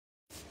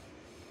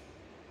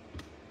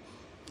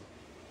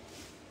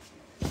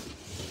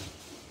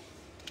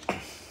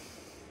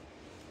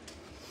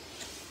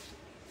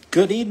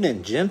Good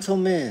evening,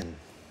 gentlemen.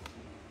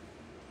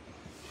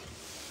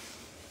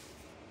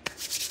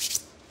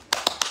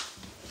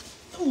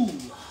 Ooh.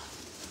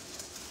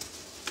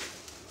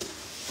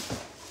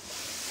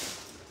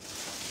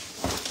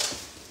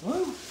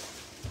 Woo.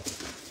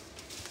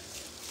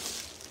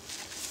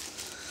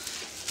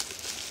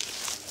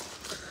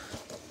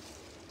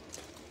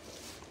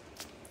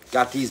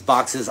 Got these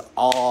boxes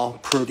all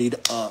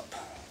prettied up.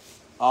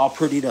 All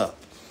prettied up.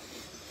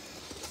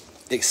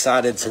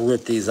 Excited to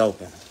rip these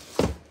open.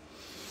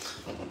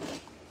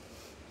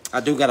 I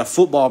do got a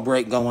football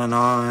break going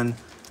on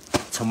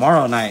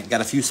tomorrow night.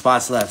 Got a few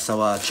spots left. So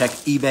check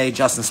eBay,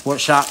 Justin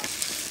Sports Shop.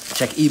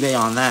 Check eBay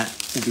on that.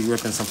 We'll be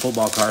ripping some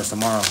football cards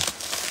tomorrow.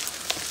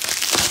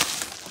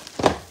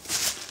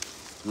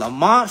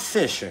 Lamont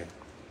Fisher.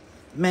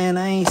 Man,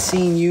 I ain't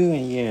seen you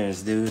in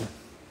years, dude.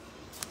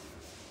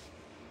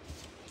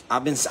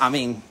 I've been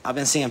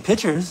seeing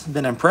pictures.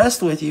 Been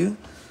impressed with you.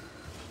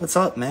 What's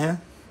up,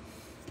 man?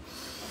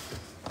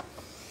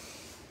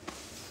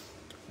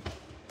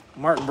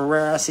 Martin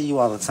Barrera, I see you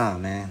all the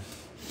time, man.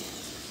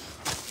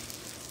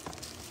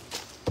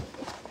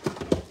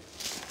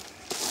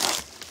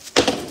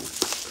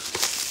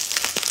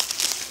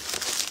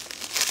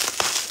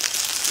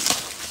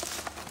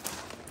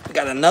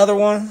 Got another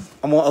one.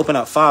 I'm going to open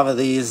up 5 of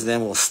these,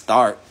 then we'll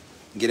start.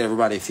 Get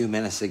everybody a few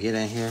minutes to get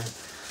in here.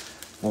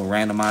 We'll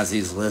randomize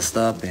these lists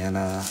up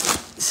and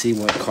see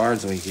what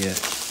cards we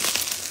get.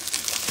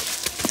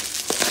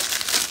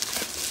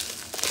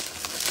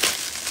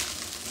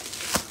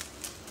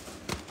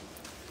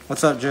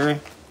 What's up, Jerry?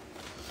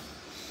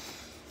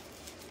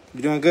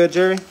 You doing good,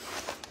 Jerry?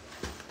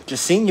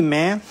 Just seen you,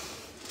 man.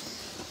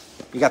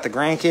 You got the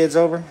grandkids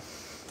over?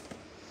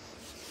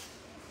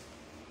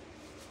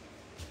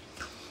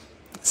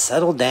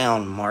 Settle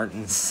down,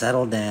 Martin.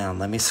 Settle down.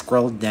 Let me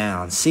scroll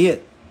down. See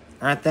it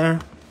right there?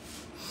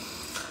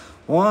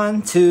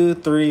 1, 2,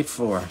 3,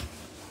 4.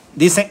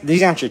 These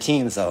aren't your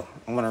teams, though.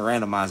 I'm going to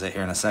randomize it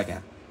here in a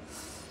second.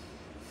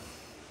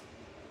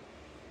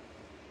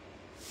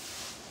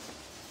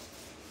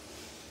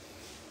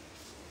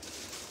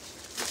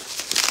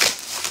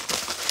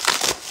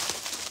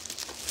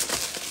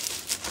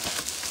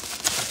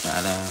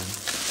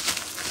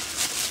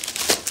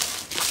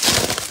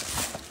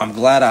 I'm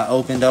glad I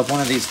opened up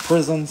one of these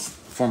Prizms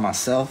for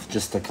myself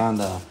just to kind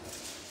of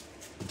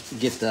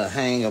get the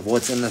hang of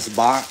what's in this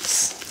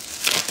box.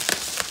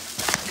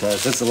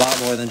 Because it's a lot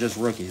more than just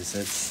rookies.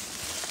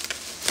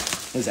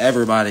 It's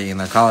everybody in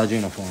their college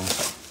uniform.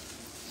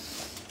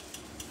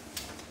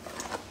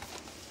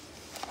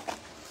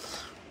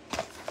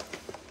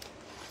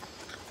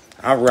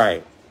 All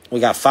right. We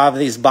got 5 of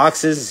these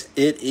boxes.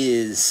 It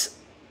is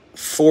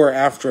 4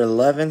 after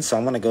 11, so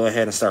I'm going to go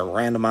ahead and start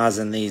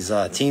randomizing these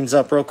teams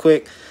up real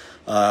quick.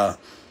 And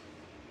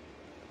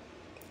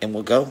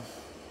we'll go.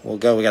 We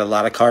got a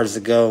lot of cards to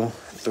go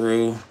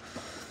through.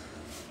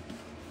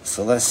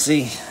 So let's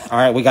see. All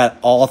right, we got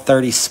all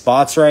 30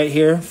 spots right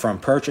here from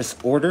purchase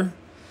order.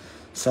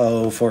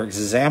 So, for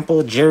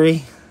example,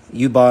 Jerry,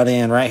 you bought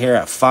in right here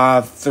at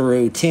 5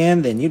 through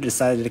 10. Then you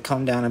decided to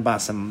come down and buy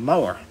some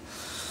more.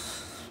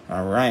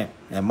 All right.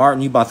 And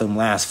Martin, you bought them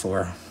last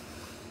 4.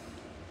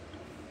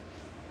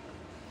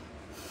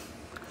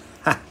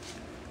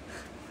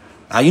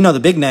 You know the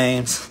big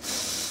names.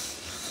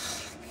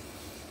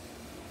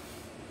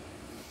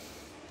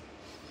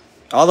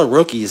 All the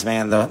rookies,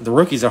 man. The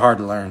rookies are hard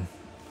to learn.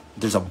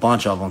 There's a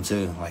bunch of them,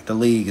 too. Like, the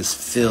league is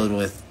filled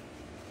with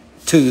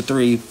 2,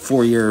 3,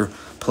 4-year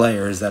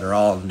players that are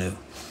all new.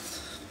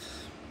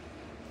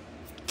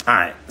 All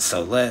right,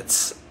 so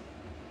let's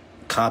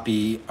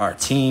copy our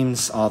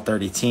teams. All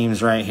 30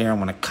 teams right here. I'm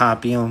going to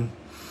copy them.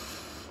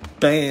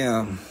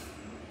 Bam.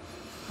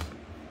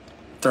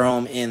 Throw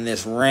them in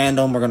this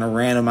random. We're going to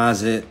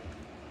randomize it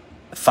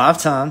 5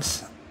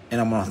 times.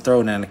 And I'm going to throw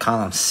it in the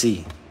column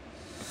C.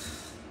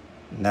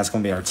 And that's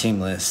going to be our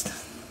team list.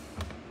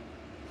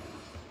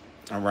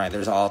 All right,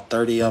 there's all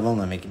 30 of them.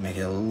 Let me make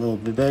it a little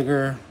bit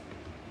bigger.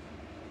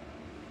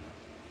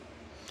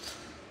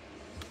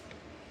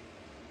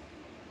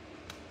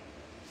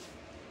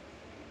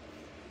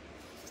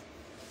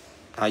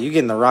 You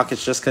getting the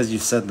Rockets just because you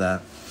said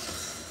that.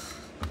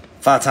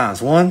 5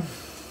 times. 1.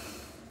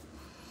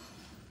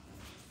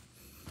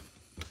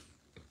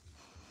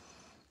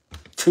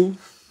 2.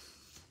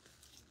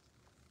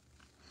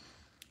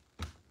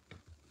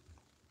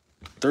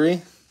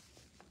 3.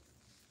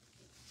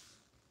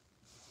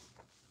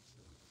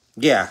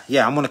 Yeah,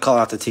 I'm going to call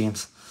out the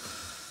teams.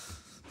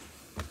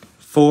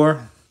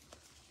 4.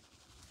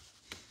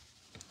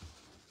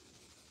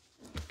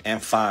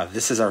 And 5.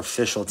 This is our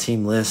official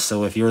team list.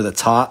 So if you're the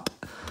top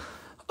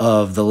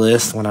of the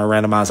list when I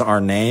randomize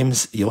our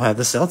names, you'll have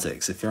the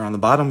Celtics. If you're on the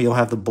bottom, you'll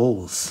have the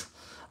Bulls.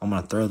 I'm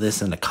going to throw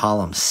this into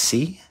column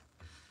C.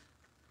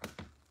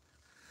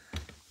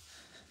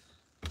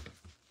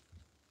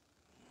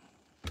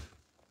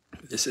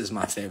 This is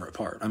my favorite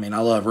part. I mean, I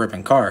love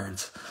ripping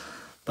cards,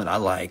 but I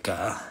like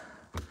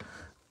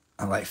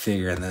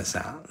figuring this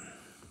out.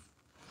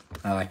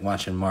 I like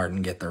watching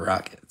Martin get the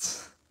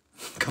Rockets.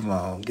 Come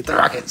on, get the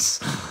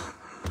Rockets.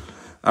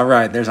 All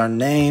right, there's our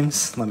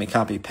names. Let me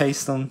copy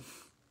paste them.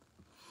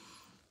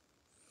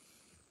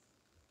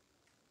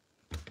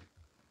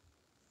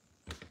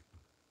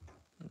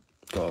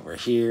 Go over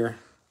here.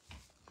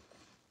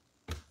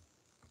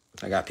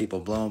 I got people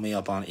blowing me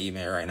up on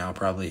email right now,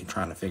 probably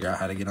trying to figure out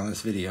how to get on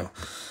this video.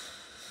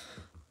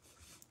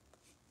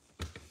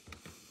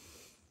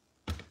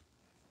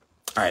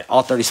 All right,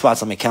 all 30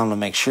 spots. Let me count them to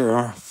make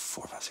sure.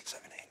 4, 5, 6,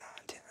 7, 8, 9,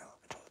 10, 11,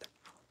 12,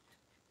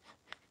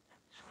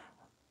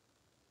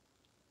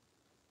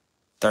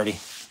 30.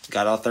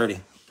 Got all 30.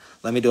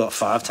 Let me do it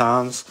 5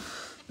 times.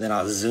 Then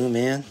I'll zoom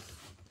in.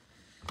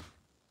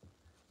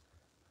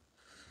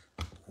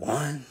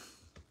 1,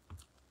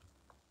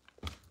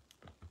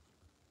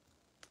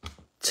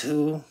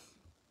 2,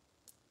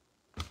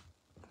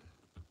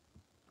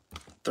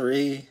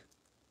 3,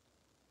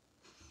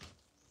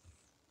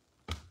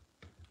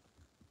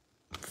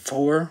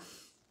 4.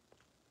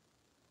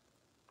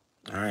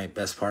 All right,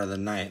 best part of the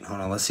night. Hold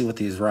on, let's see what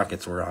these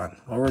rockets were on.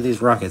 What were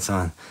these rockets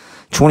on?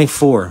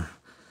 24.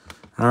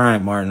 All right,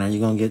 Martin, are you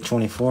going to get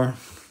 24?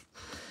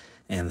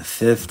 And the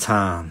 5th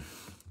time.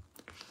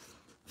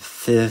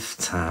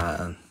 5th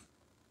time.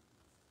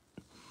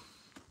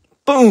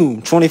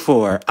 Boom,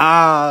 24.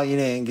 Ah, you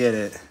didn't get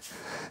it.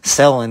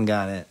 Selwyn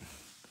got it.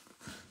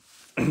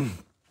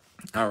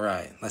 All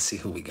right, let's see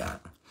who we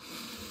got.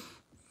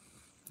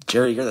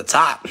 Jerry, you're the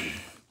top.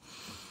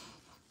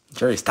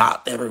 Jerry's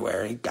top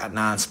everywhere. He got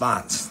 9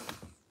 spots.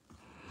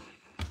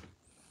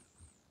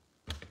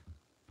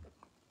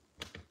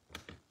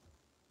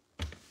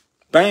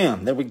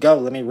 Bam, there we go.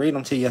 Let me read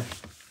them to you.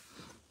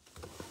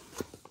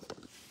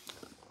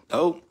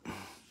 Oh.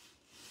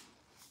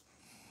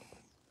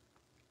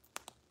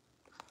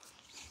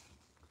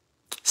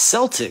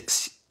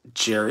 Celtics,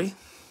 Jerry.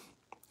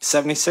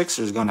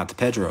 76ers going out to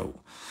Pedro.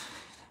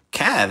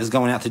 Cavs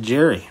going out to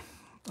Jerry.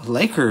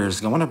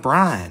 Lakers going to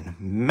Brian.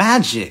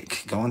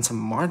 Magic going to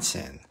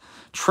Martin.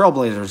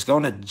 Trailblazers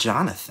going to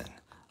Jonathan.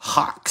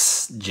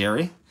 Hawks,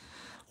 Jerry.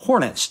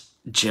 Hornets,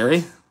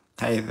 Jerry.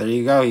 Hey, there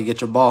you go. You get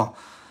your ball.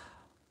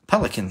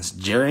 Pelicans,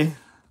 Jerry.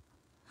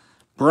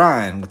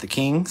 Brian with the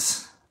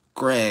Kings.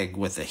 Greg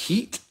with the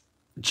Heat.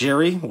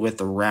 Jerry with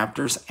the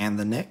Raptors and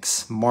the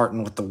Knicks.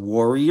 Martin with the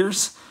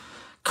Warriors.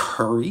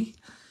 Curry.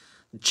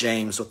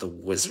 James with the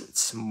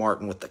Wizards.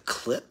 Martin with the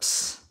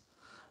Clips.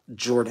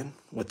 Jordan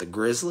with the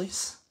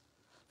Grizzlies.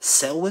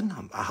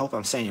 Selwyn, I hope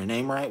I'm saying your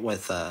name right,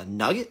 with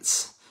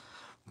Nuggets.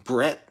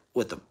 Brett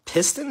with the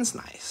Pistons.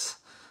 Nice.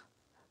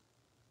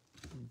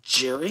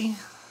 Jerry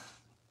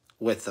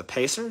with the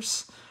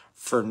Pacers.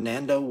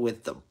 Fernando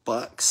with the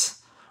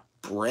Bucks.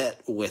 Brett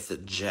with the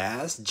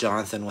Jazz.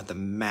 Jonathan with the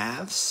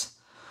Mavs.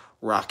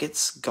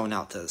 Rockets going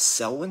out to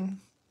Selwyn.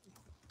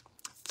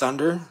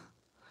 Thunder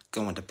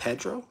going to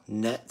Pedro.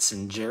 Nets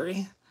and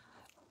Jerry.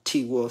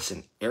 T-Wolves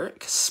and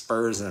Eric.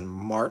 Spurs and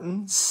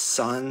Martin.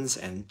 Suns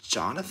and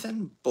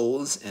Jonathan.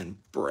 Bulls and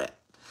Brett.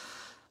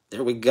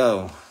 There we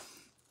go.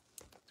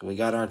 We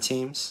got our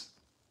teams.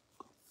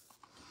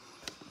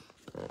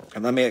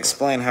 And let me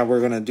explain how we're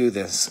going to do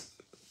this.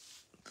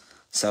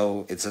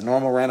 So it's a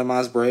normal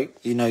randomized break.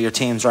 You know your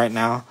teams right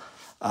now.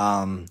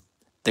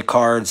 The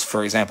cards,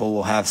 for example,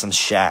 will have some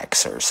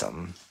Shaqs or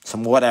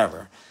some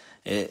whatever.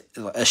 A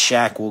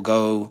Shaq will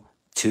go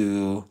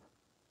to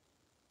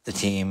the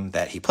team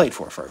that he played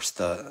for first,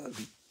 the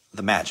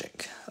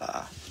Magic.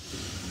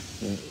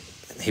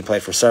 He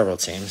played for several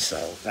teams,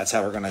 so that's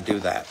how we're going to do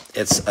that.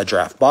 It's a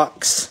draft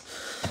box.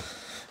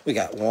 We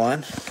got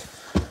 1,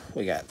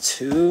 we got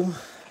 2,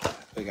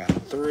 we got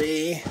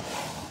 3,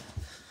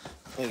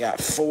 we got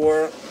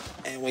 4,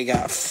 and we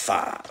got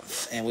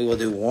 5. And we will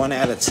do one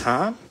at a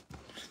time.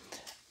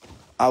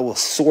 I will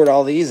sort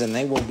all these, and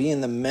they will be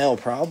in the mail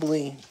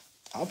probably.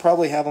 I'll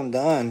probably have them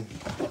done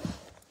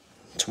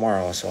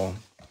tomorrow, so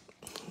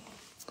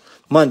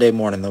Monday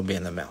morning they'll be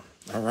in the mail.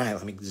 All right,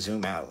 let me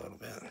zoom out a little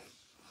bit.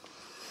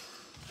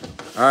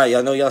 All right,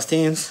 y'all know y'all's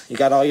teams? You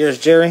got all yours,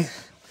 Jerry?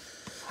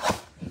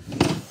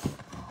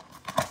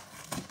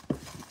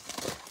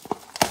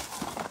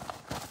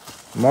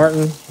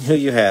 Martin, who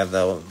you have,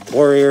 though?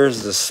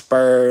 Warriors, the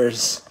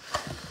Spurs.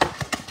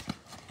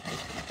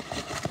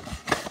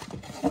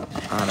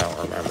 I don't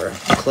remember.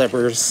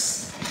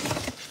 Clippers.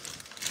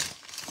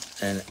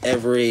 And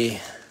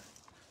every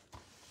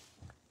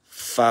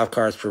 5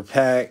 cards per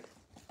pack.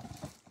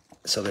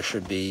 So there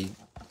should be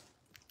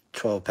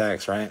 12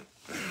 packs, right?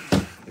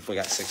 If we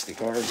got 60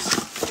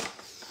 cards.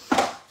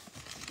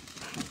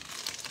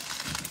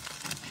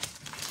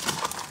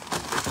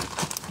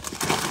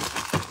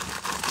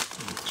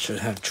 Should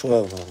have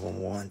 12 of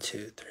them. 1, 2,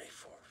 3,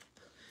 4,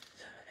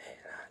 7, 8,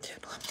 9, 10,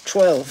 11,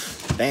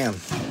 12. Bam.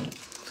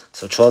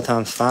 So 12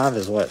 times 5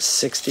 is what?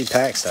 60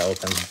 packs to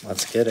open.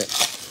 Let's get it.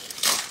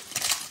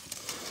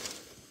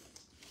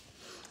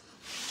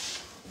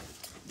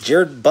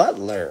 Jared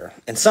Butler.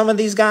 And some of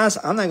these guys,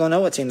 I'm not going to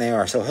know what team they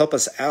are. So help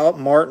us out,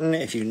 Martin.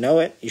 If you know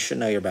it, you should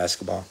know your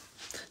basketball.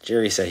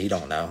 Jerry said he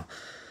don't know.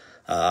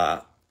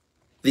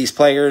 These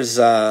players,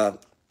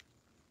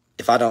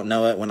 if I don't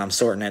know it when I'm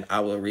sorting it,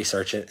 I will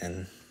research it.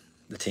 And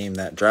the team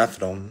that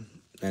drafted them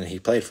and he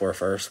played for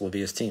first, will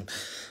be his team.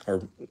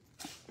 Or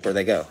where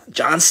they go.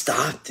 John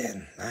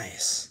Stockton.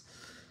 Nice.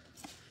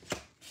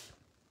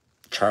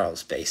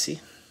 Charles Bassey.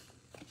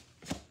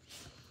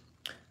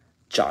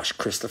 Josh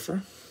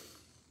Christopher.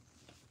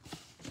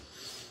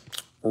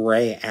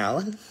 Ray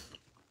Allen.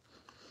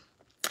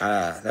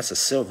 That's a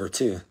silver,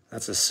 too.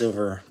 That's a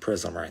silver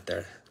Prizm right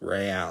there.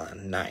 Ray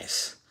Allen.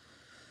 Nice.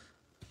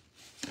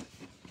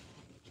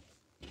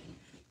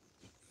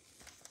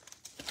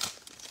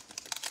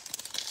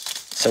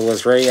 So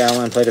was Ray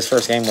Allen played his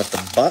first game with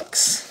the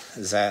Bucks?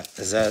 Is that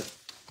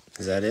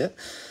it?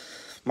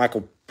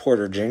 Michael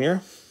Porter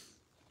Jr.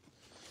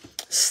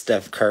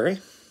 Steph Curry.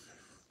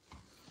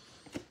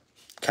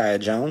 Kaya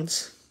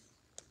Jones.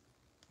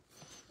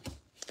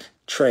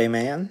 Trey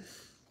Mann.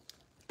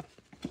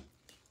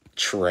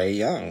 Trey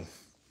Young.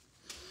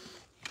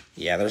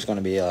 Yeah, this is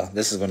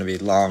going to be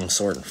long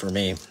sorting for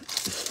me.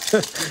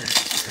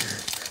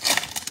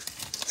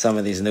 Some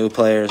of these new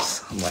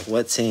players, I'm like,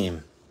 what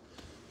team?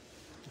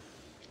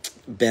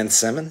 Ben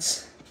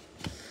Simmons.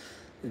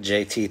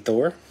 JT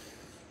Thor.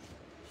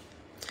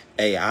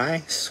 AI.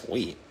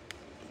 Sweet.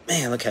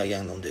 Man, look how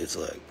young them dudes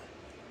look.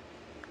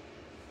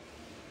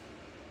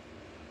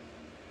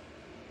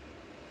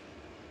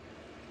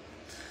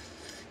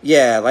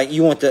 Yeah, like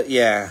you want the,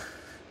 yeah.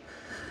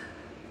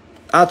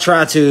 I'll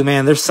try to,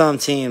 man. There's some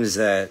teams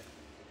that,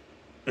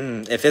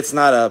 if it's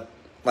not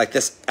like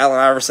this, Allen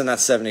Iverson,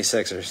 that's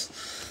 76ers.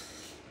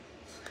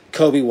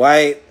 Kobe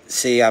White,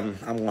 see, I'm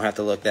going to have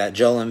to look that.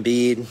 Joel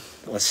Embiid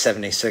was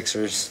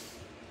 76ers.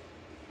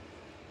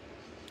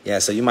 Yeah,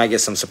 so you might get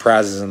some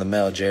surprises in the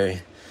mail,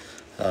 Jerry.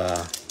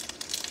 But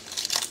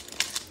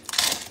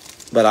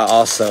I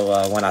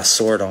also, when I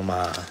sort them,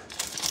 I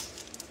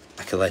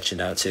could let you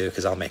know, too,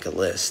 because I'll make a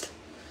list.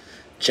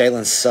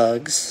 Jalen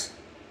Suggs.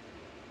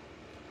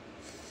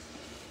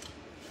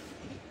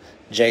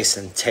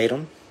 Jason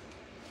Tatum.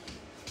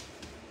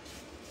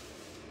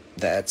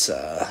 That's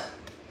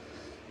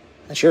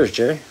yours,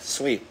 Jerry.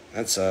 Sweet.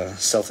 That's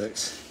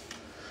Celtics.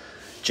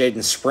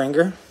 Jaden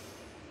Springer.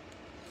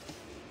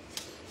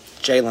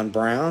 Jaylen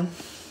Brown.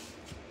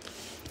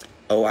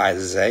 Oh,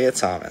 Isaiah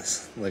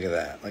Thomas. Look at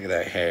that. Look at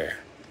that hair.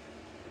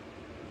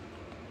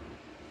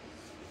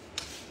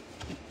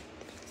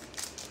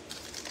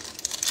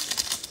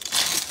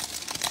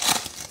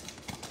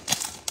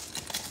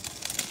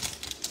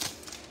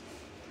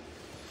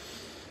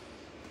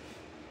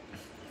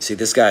 See,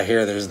 this guy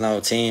here, there's no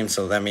team,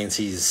 so that means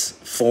he's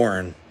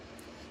foreign.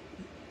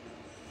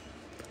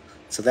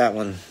 So that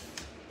one,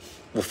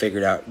 we'll figure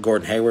it out.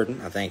 Gordon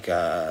Hayward, I think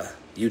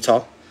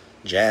Utah,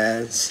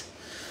 Jazz,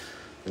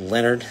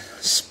 Leonard,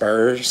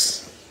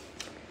 Spurs,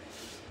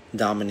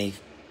 Dominique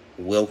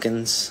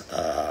Wilkins,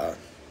 the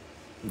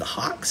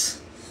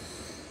Hawks.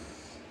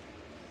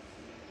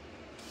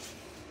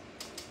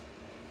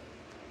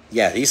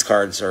 Yeah, these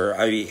cards are,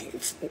 I mean,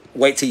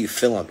 wait till you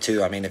fill them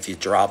too. I mean, if you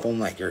drop them,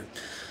 like you're,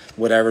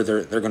 whatever,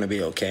 they're going to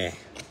be okay.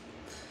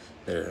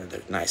 They're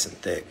nice and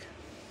thick.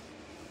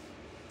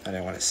 I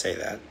didn't want to say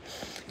that.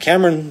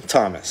 Cameron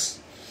Thomas.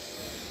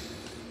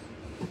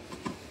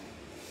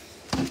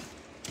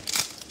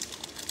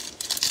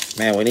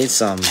 Man, we need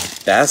some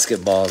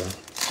basketball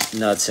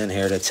nuts in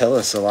here to tell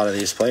us a lot of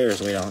these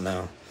players we don't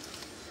know.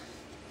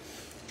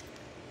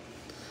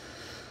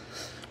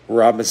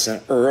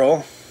 Robinson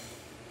Earl.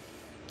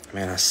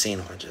 Man, I've seen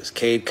one just.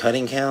 Cade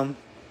Cunningham.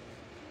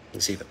 You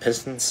see the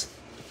Pistons.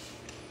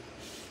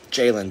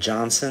 Jalen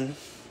Johnson.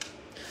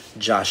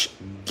 Josh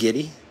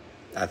Giddey.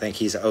 I think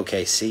he's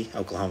OKC,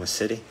 Oklahoma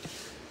City.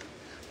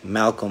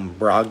 Malcolm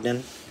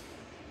Brogdon.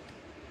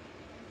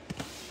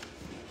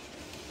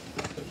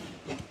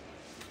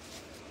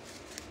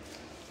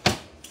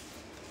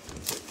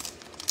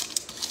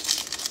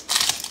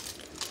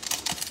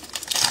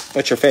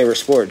 What's your favorite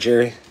sport,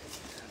 Jerry?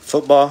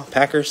 Football,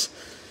 Packers?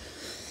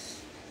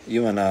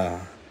 You and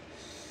I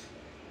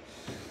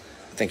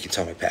think you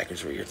told me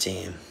Packers were your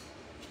team.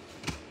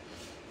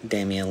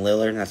 Damian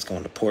Lillard, that's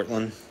going to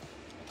Portland.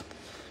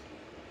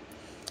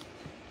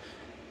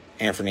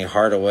 Anthony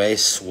Hardaway,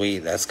 sweet,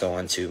 that's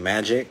going to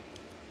Magic.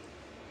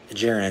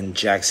 Jaren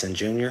Jackson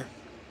Jr.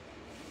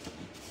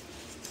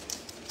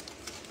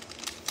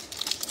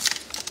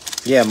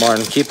 Yeah,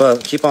 Martin, keep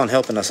on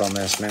helping us on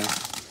this, man.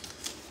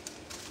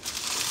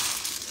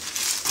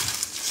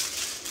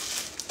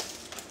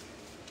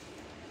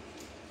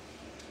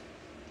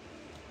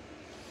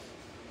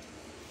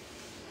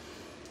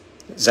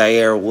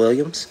 Zaire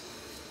Williams.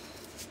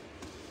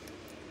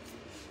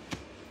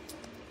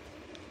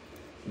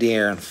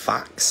 De'Aaron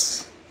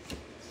Fox.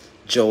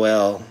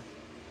 Joel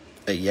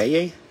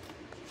Ayeye.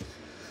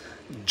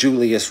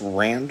 Julius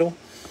Randle.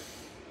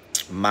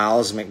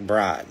 Miles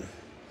McBride.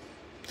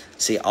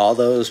 See, all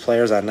those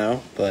players I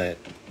know, but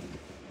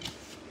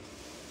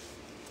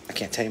I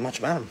can't tell you much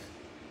about them.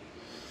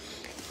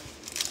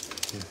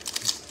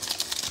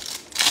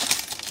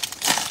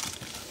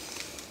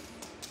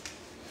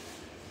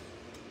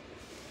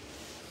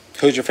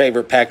 Who's your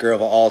favorite Packer of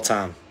all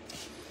time?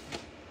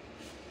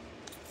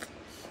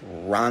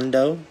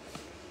 Rondo,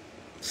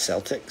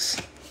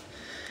 Celtics.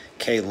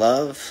 K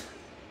Love.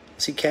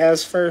 Was he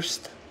Cavs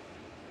first?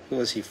 Who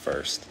was he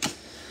first?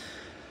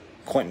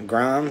 Quentin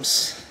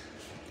Grimes.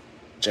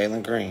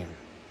 Jalen Green.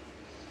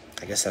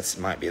 I guess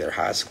that might be their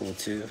high school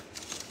too.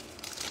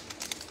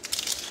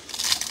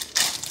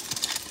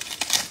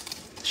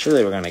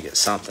 Surely we're going to get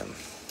something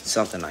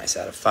nice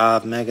out of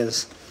 5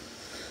 megas.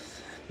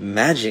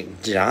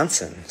 Magic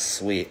Johnson,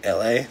 sweet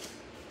LA.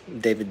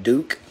 David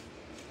Duke.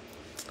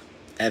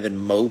 Evan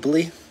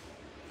Mobley.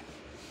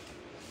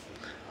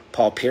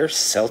 Paul Pierce,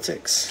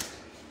 Celtics.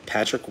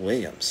 Patrick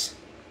Williams.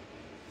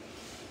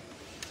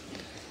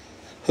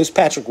 Who's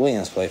Patrick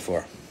Williams play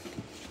for?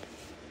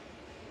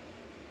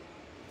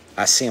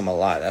 I see him a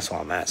lot. That's why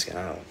I'm asking.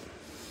 I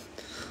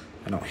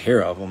don't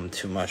hear of him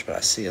too much, but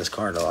I see his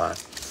card a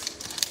lot.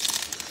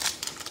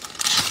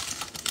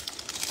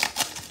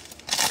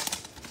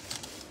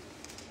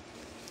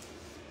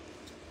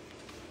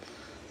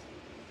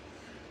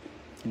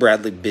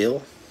 Bradley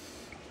Beal.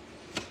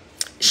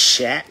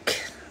 Shaq.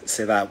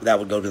 Say that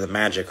would go to the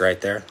Magic right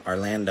there.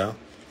 Orlando.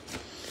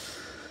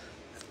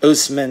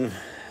 Usman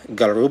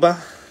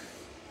Garuba.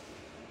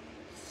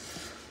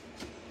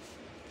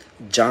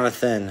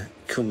 Jonathan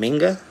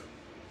Kuminga.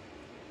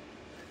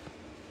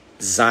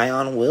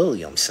 Zion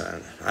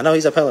Williamson. I know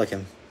he's a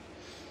Pelican.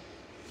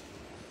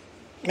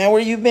 Man,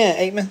 where you been,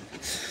 Aitman?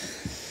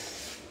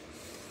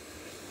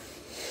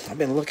 I've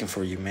been looking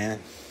for you, man.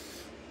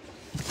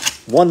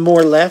 One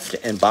more left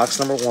in box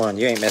number 1.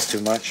 You ain't missed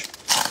too much.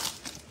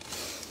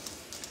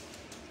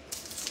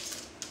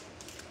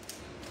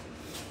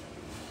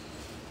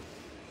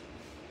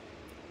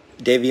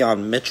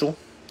 Davion Mitchell.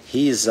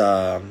 He's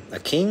a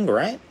king,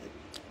 right?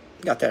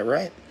 Got that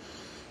right?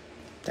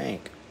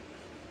 Thank.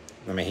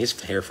 I mean, he's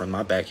here from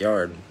my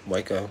backyard,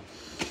 Waco.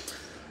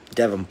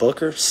 Devin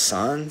Booker,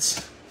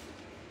 Suns.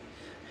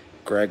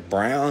 Greg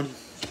Brown.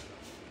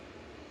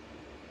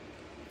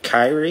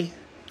 Kyrie.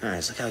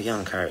 Nice. Look how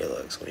young Kyrie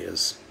looks when he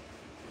was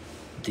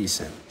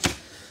decent.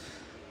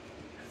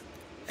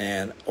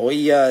 And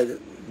Oya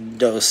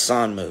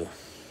Dosunmu.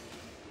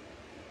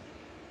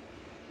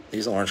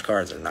 These orange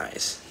cards are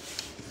nice.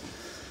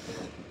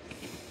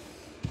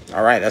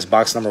 All right, that's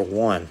box number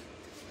 1.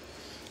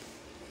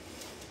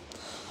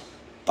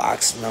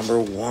 Box number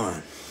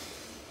 1.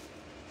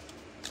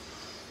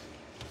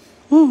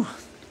 Woo.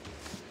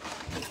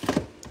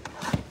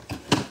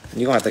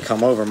 You're going to have to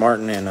come over,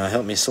 Martin, and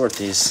help me sort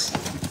these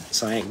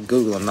so I ain't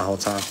Googling the whole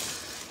time.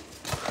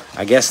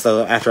 I guess,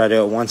 though, after I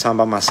do it one time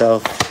by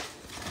myself,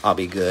 I'll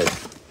be good.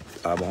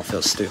 I won't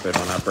feel stupid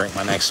when I break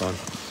my next one.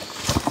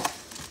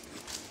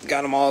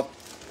 Got them all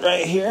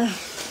right here.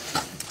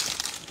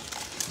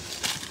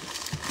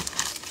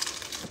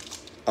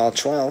 All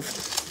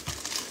 12.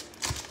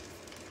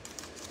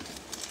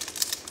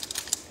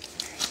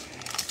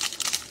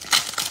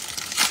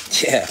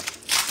 Yeah.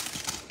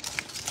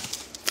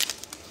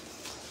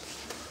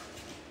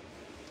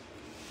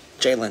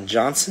 Jalen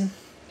Johnson.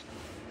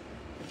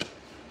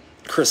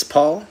 Chris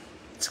Paul.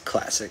 It's a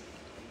classic.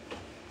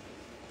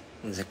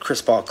 Is it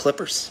Chris Paul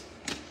Clippers?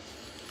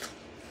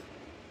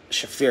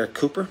 Shafir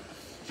Cooper.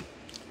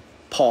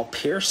 Paul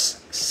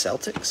Pierce,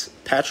 Celtics.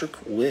 Patrick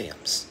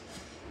Williams.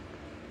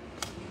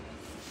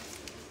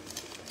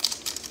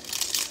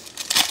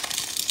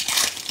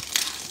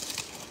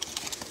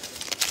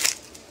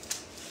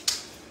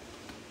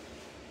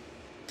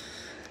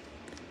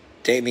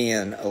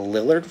 Damian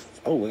Lillard.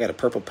 Oh, we got a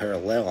purple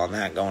parallel on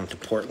that going to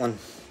Portland.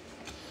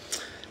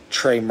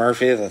 Trey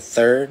Murphy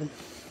III.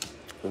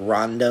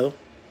 Rondo,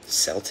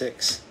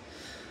 Celtics.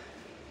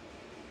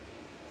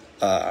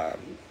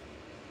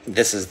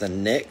 This is the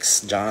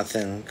Knicks.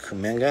 Jonathan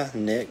Kuminga,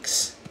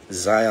 Knicks.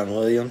 Zion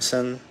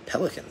Williamson,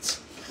 Pelicans.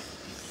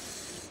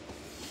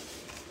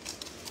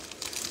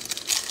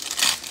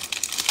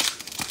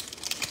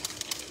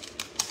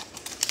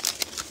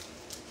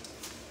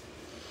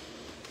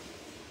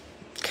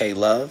 K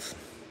Love.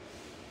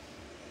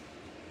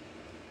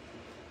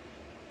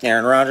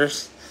 Aaron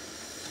Rodgers.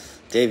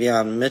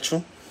 Davion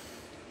Mitchell.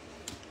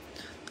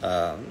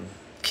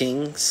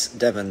 Kings.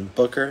 Devin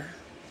Booker.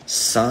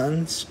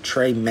 Suns.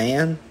 Trey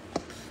Mann.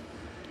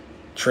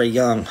 Trey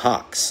Young,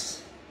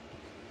 Hawks.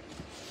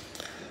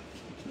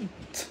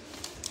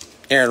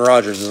 Aaron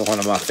Rodgers is one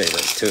of my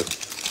favorites, too.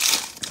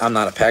 I'm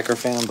not a Packer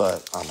fan,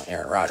 but I'm an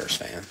Aaron Rodgers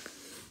fan.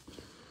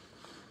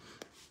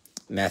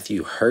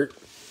 Matthew Hurt.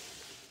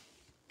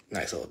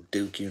 Nice little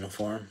Duke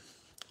uniform.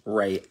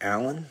 Ray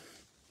Allen.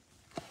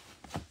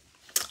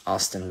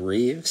 Austin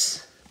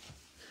Reeves.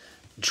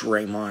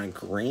 Draymond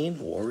Green,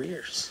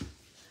 Warriors.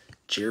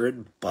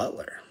 Jared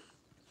Butler.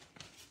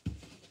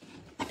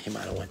 He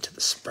might have went to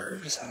the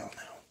Spurs. I don't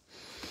know.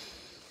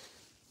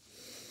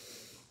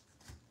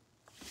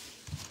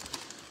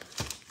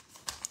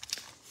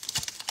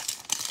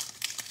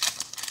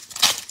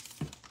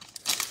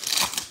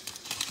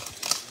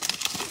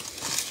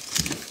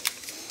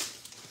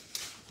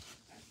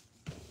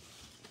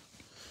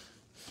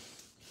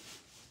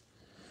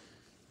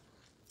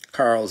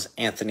 Carl's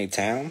Anthony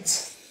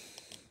Towns.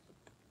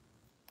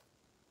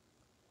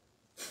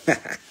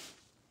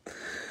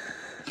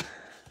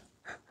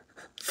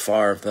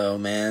 Favre, though,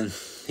 man.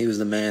 He was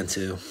the man,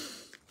 too.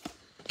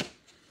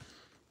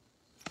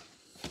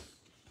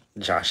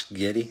 Josh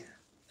Giddey.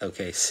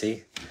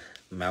 OKC.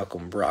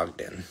 Malcolm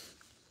Brogdon.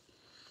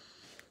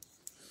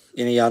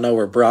 Any of y'all know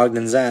where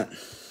Brogdon's at?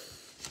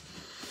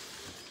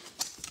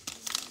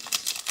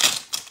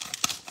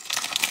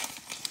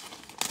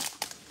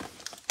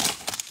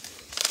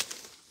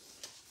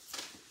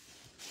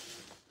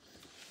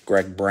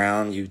 Greg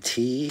Brown, UT.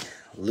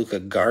 Luka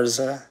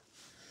Garza.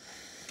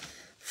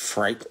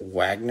 Franz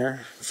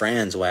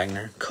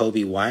Wagner.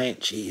 Kobe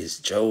White.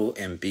 Jeez. Joe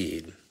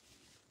Embiid.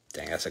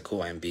 Dang, that's a cool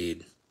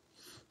Embiid.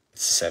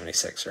 It's a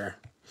 76er.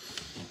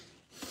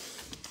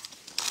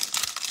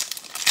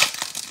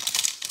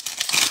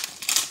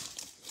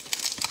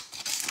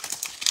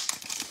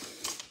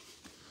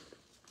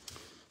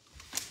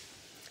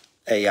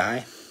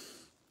 AI.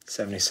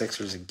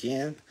 76ers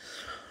again.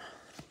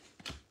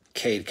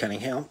 Cade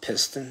Cunningham,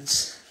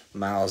 Pistons.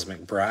 Miles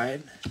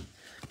McBride.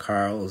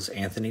 Carl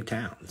Anthony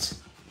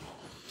Towns.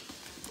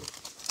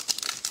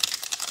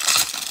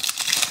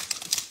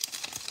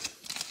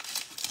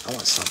 I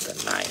want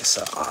something nice,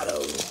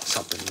 auto,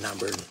 something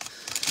numbered.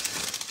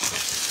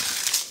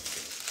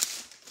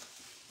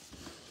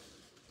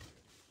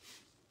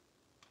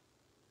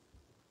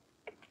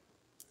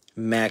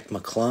 Mac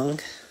McClung.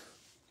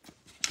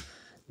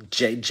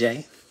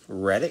 JJ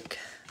Redick.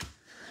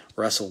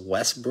 Russell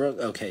Westbrook,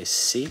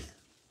 OKC.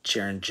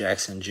 Jaren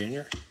Jackson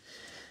Jr.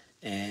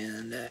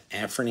 And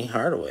Anthony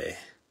Hardaway.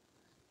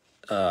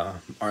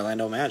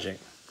 Orlando Magic.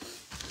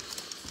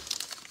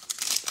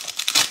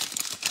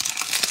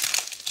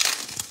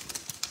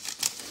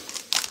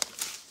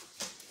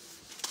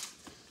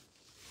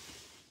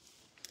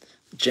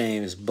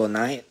 James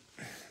Bonite.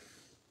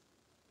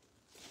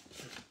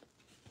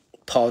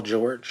 Paul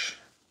George.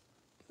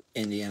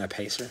 Indiana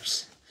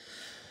Pacers.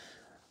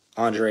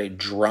 Andre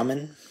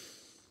Drummond.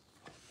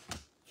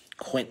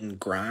 Quentin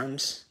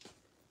Grimes.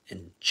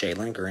 And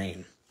Jalen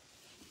Green.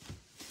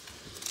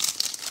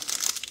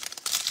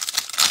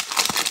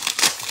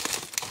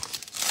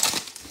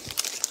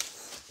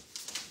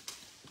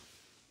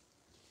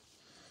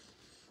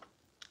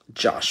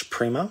 Josh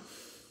Primo.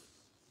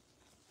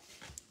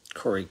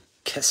 Corey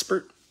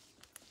Kispert.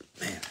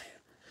 Man.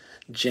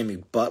 Jimmy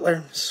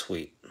Butler.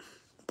 Sweet.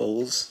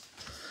 Bulls.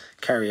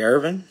 Kyrie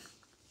Irving.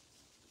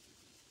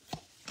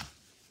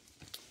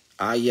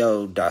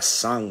 Ayo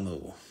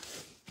Dasangmu.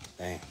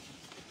 Dang.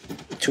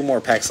 2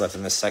 more packs left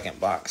in this second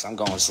box. I'm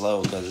going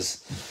slow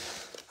because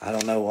I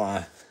don't know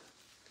why.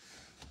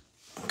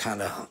 I'm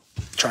kind of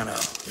trying to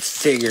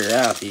figure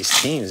out these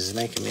teams. It's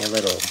making me a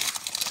little...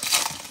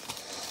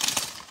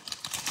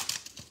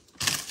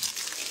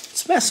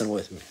 It's messing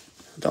with me.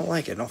 I don't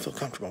like it. I don't feel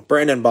comfortable.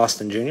 Brandon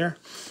Boston Jr.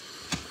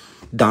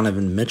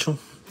 Donovan Mitchell.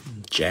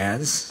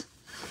 Jazz.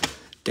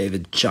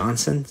 David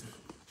Johnson.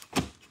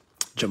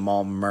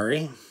 Jamal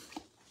Murray.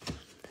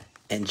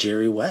 And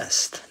Jerry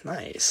West.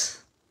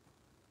 Nice.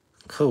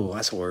 Cool.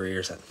 That's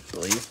Warriors, I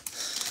believe.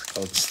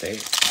 Golden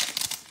State.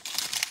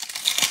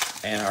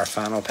 And our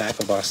final pack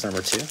of box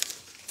number 2.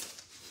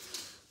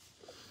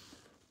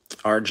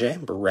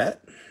 RJ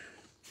Barrett.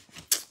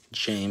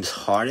 James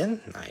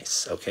Harden.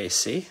 Nice.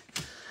 OKC.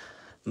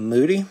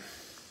 Moody.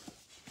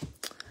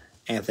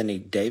 Anthony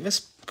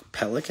Davis.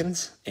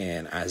 Pelicans.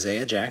 And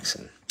Isaiah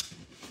Jackson.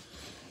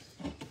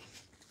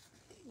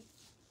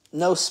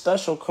 No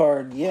special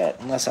card yet,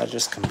 unless I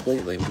just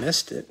completely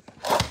missed it.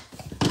 I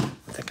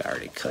think I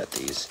already cut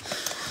these.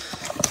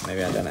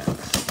 Maybe I didn't.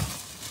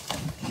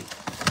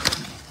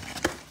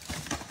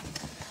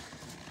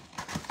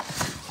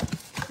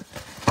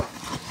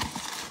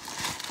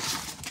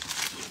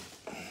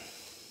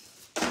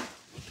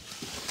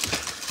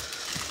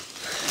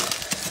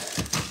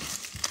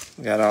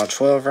 Got all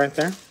 12 right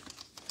there.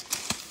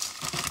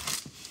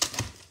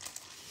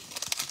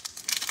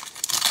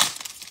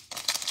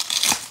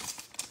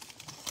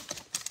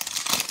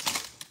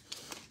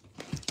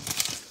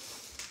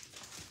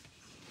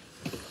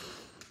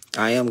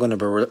 I am going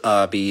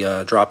to be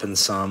dropping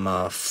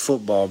some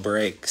football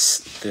breaks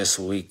this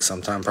week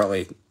sometime,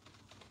 probably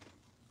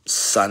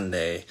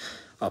Sunday.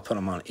 I'll put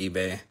them on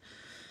eBay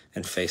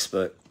and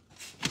Facebook.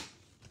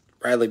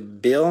 Bradley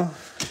Beal,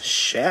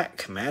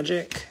 Shaq,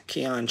 Magic,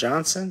 Keon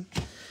Johnson,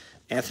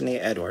 Anthony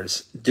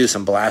Edwards. Do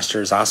some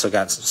blasters. I also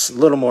got some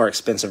little more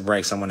expensive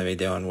breaks I'm going to be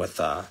doing with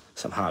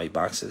some hobby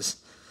boxes.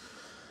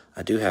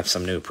 I do have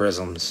some new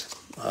Prizms.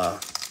 I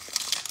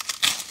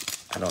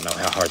don't know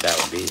how hard that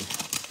would be.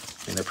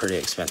 I mean, they're pretty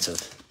expensive.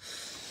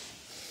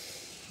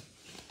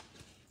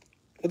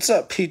 What's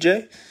up,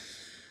 PJ?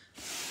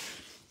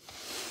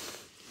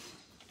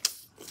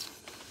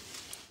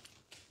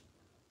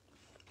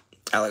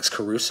 Alex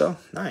Caruso.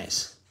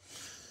 Nice.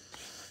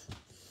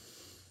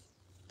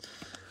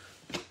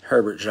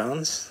 Herbert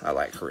Jones. I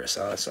like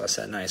Caruso. That's what I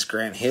said. Nice.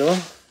 Grant Hill.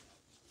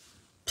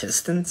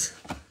 Pistons.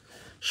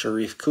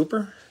 Sharif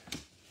Cooper.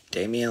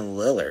 Damian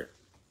Lillard.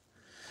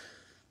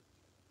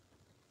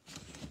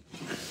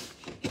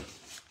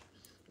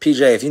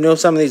 PJ, if you know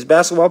some of these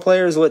basketball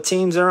players, what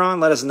teams they're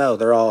on, let us know.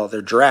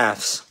 They're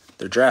drafts.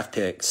 They're draft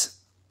picks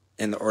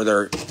or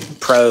they're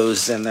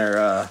pros in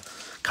their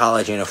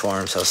college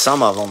uniform. So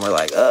some of them were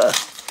like, ugh.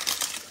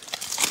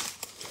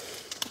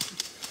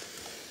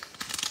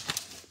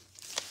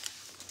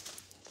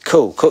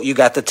 Cool. You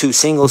got the 2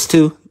 singles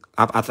too?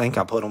 I think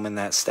I put them in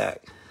that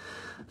stack.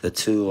 The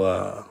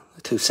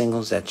two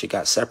singles that you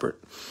got separate.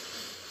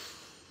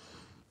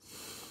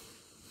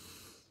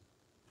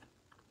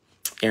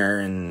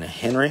 Aaron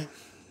Henry,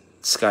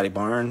 Scotty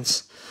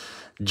Barnes,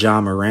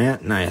 Ja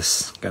Morant.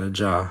 Nice. Got a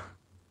Ja.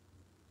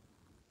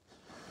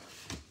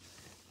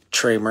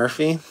 Trey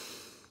Murphy.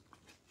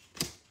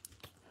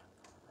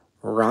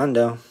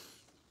 Rondo.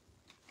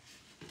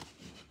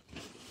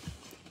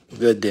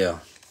 Good deal.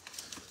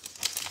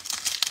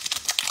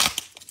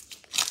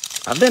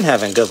 I've been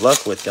having good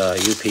luck with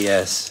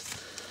UPS.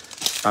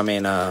 I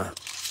mean,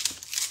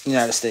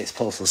 United States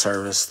Postal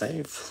Service.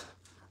 I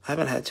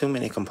haven't had too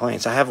many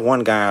complaints. I have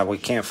one guy, we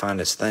can't find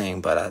his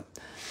thing, but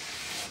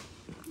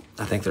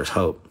I think there's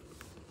hope.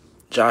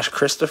 Josh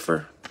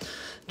Christopher,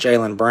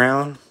 Jaylen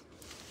Brown,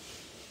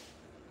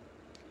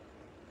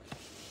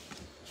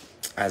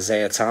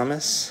 Isaiah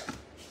Thomas,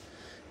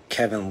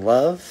 Kevin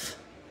Love,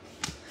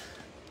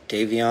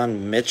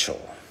 Davion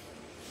Mitchell.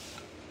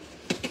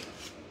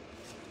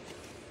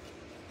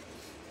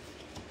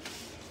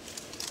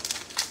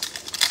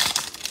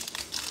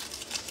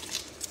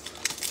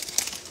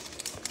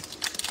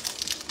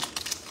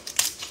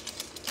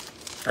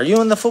 Are you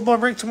on the football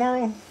break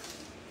tomorrow?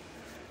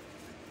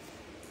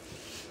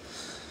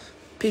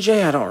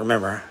 PJ, I don't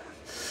remember.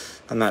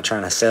 I'm not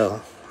trying to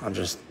sell. I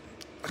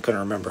couldn't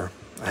remember.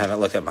 I haven't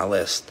looked at my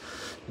list.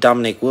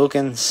 Dominique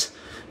Wilkins,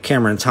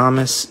 Cameron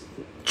Thomas,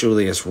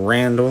 Julius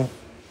Randle,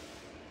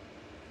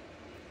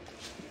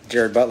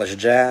 Jared Butler's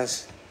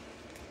Jazz,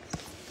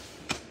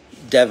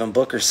 Devin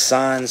Booker's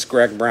Suns,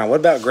 Greg Brown. What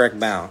about Greg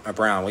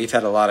Brown? We've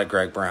had a lot of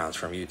Greg Browns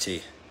from UT.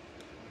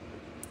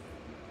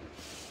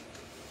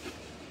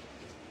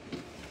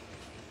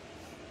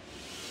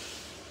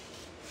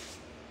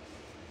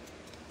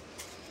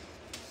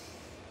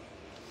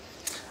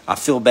 I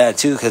feel bad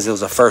too because it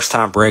was a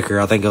first-time breaker.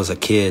 I think it was a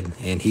kid,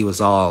 and he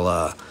was all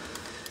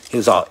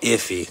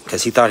iffy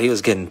because he thought he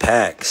was getting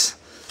packs,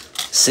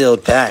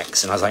 sealed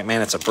packs, and I was like,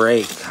 "Man, it's a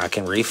break. I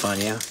can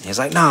refund you." And he's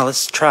like, "No,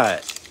 let's try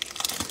it."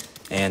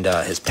 And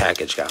his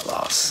package got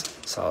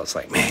lost, so I was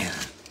like, "Man,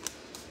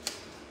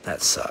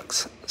 that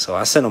sucks." So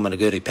I sent him in a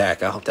goodie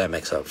pack. I hope that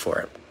makes up for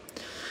it.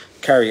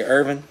 Kyrie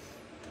Irving,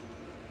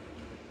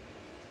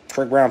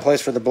 Craig Brown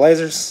plays for the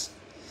Blazers.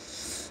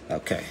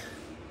 Okay.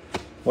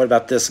 What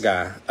about this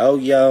guy?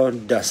 Oyo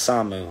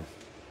Dasamu.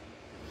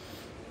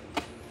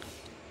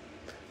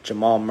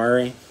 Jamal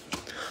Murray.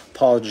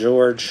 Paul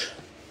George.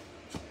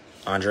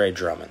 Andre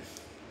Drummond.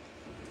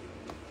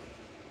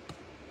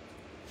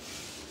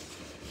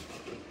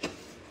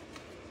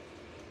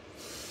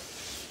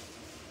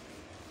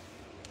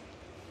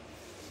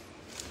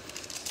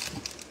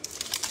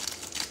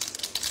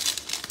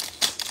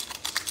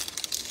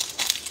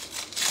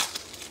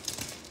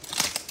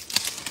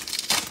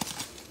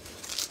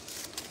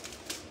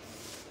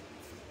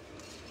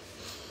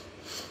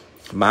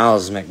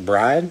 Miles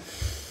McBride,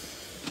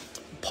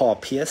 Paul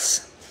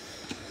Pierce,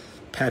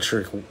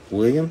 Patrick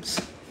Williams,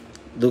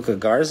 Luka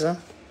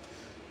Garza,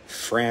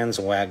 Franz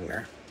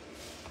Wagner.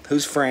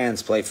 Who's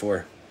Franz play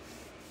for?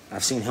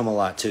 I've seen him a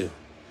lot too.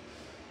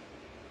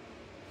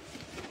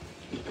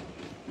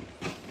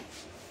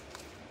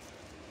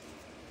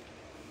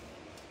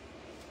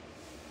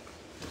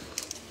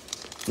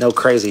 No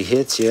crazy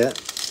hits yet.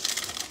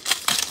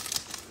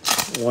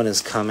 One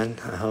is coming,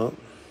 I hope.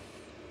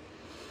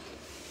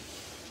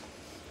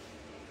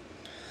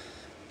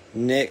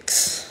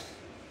 Knicks,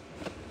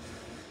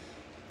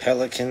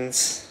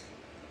 Pelicans,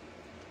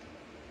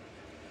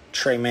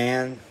 Trey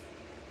Mann.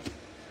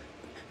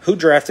 Who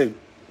drafted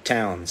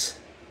Towns?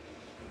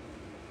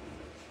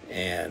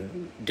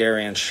 And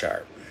Darian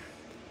Sharp.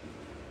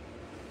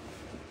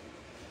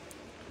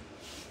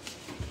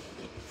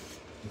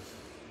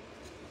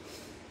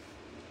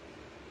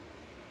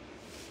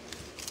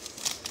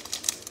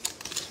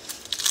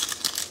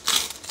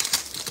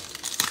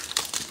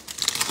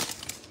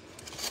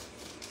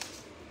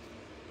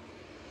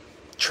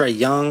 Trae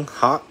Young,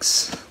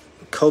 Hawks,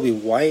 Kobe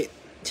White,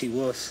 T.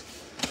 Wolves,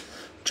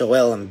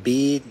 Joel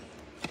Embiid,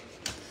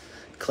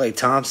 Klay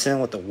Thompson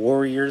with the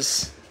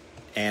Warriors,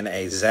 and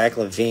a Zach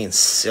LaVine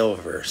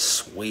silver.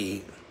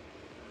 Sweet.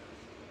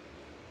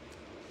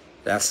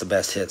 That's the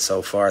best hit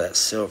so far. That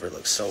silver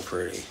looks so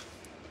pretty.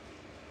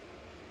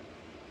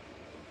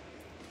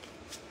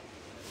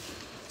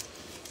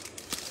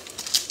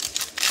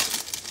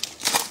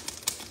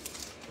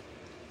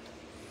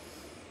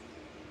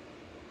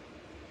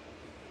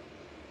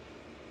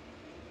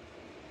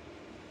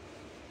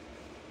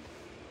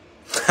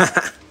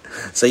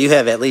 So you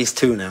have at least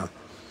 2 now.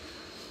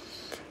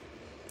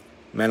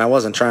 Man, I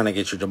wasn't trying to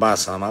get you to buy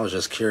some. I was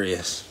just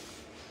curious.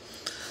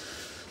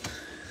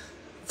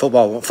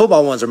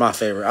 Football ones are my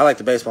favorite. I like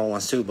the baseball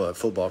ones too, but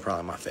football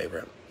probably my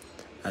favorite.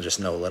 I just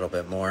know a little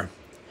bit more.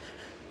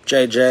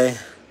 JJ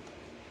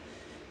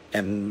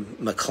and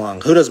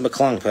McClung. Who does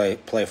McClung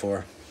play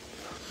for?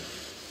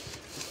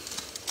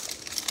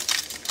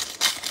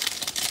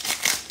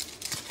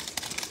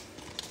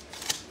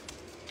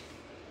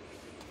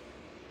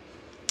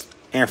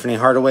 Anthony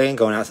Hardaway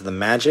going out to the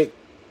Magic.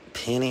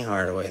 Penny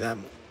Hardaway.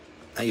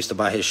 I used to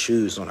buy his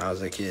shoes when I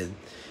was a kid.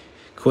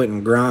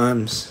 Quentin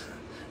Grimes,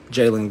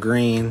 Jalen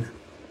Green,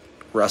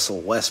 Russell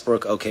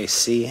Westbrook,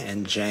 OKC,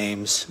 and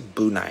James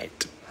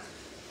Bouknight.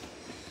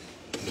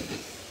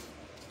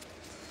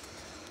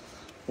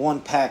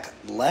 One pack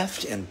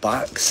left in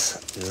box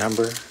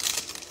number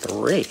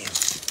 3.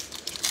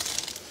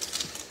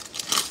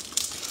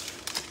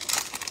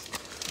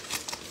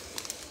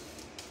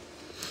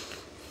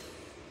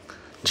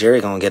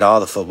 Jerry gonna get all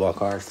the football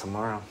cards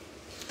tomorrow.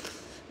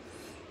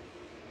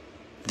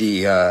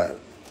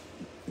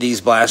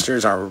 These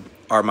blasters are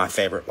my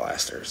favorite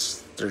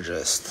blasters.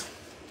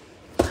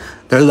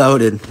 They're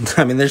loaded.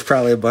 I mean, there's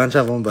probably a bunch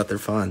of them, but they're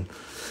fun.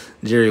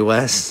 Jerry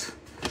West,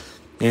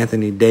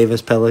 Anthony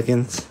Davis,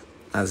 Pelicans,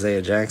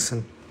 Isaiah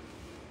Jackson,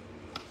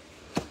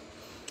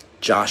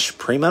 Josh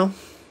Primo,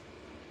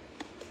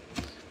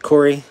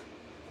 Corey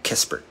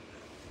Kispert.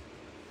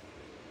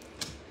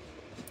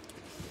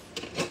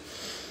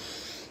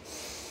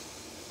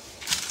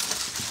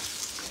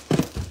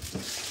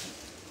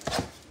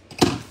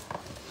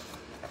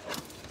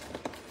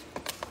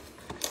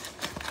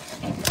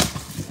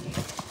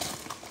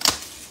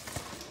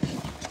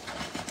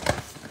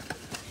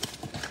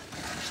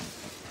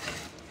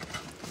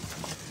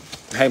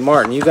 Hey,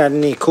 Martin, you got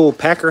any cool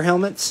Packer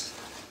helmets?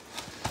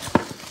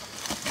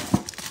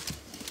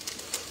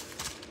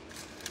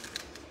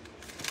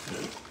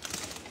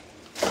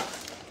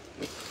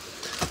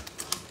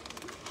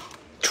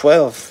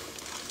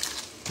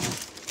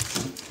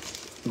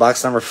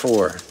 Box number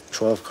 4.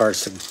 12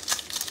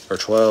 cards or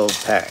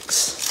 12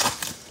 packs.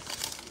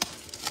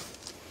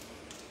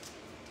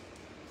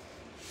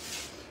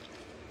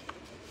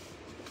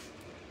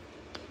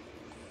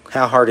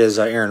 How hard is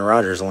Aaron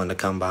Rodgers one to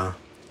come by?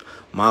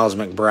 Miles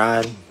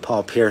McBride,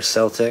 Paul Pierce,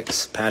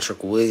 Celtics,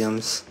 Patrick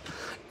Williams,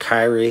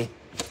 Kyrie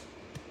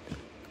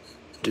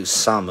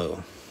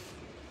Dusamu.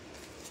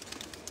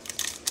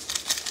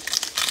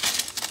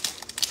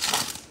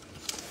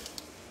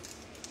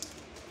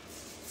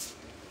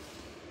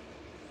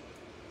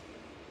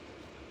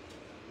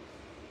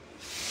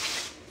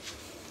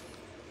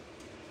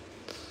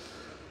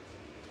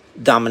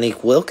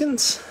 Dominique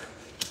Wilkins,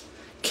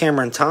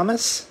 Cameron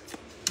Thomas,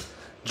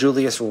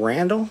 Julius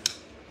Randle,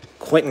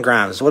 Quentin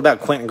Grimes. What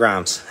about Quentin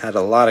Grimes? Had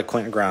a lot of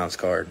Quentin Grimes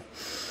card.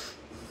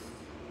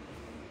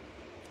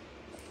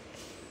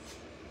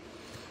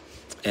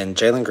 And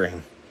Jalen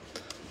Green.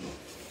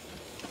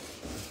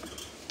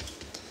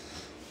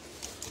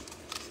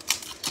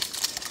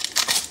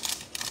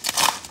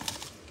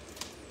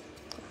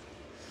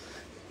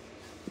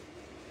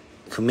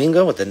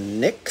 Kuminga with the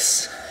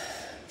Knicks.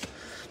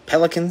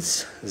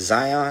 Pelicans,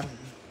 Zion,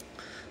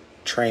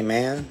 Trey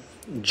Mann,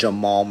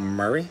 Jamal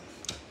Murray,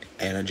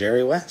 and a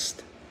Jerry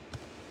West.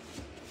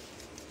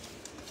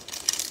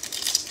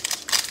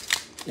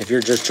 If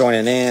you're just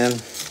joining in,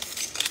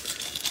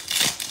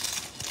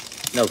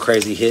 no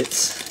crazy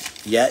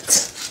hits yet.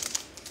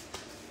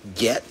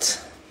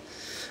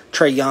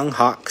 Trae Young,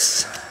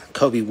 Hawks,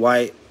 Kobe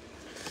White,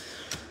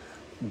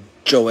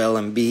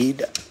 Joel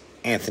Embiid,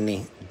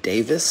 Anthony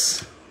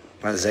Davis,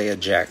 Isaiah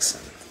Jackson.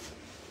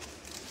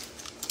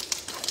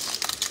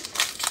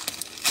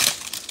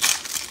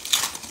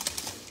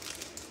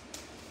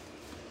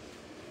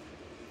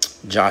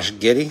 Josh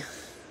Giddey,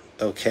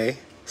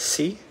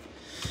 OKC,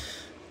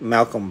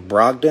 Malcolm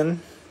Brogdon,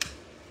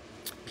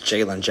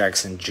 Jalen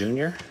Jackson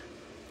Jr.,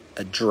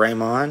 a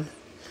Draymond,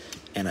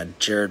 and a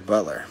Jared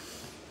Butler.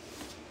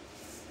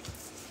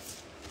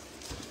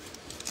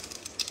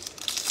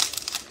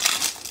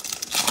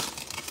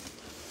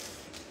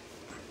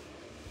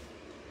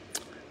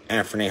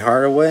 Anthony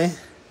Hardaway,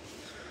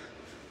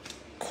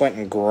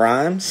 Quentin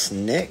Grimes,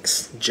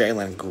 Knicks,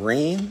 Jalen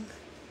Green,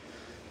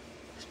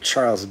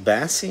 Charles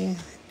Bassey,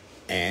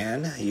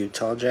 and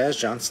Utah Jazz,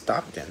 John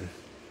Stockton.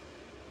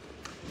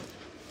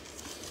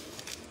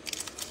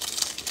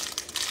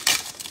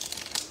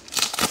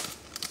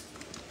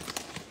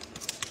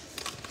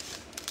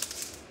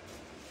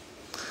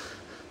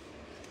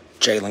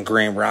 Jalen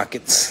Green,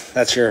 Rockets.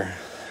 That's your...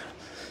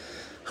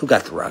 Who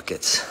got the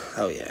Rockets?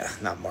 Oh, yeah,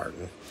 not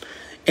Martin.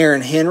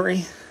 Aaron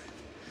Henry,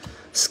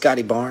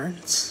 Scotty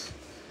Barnes,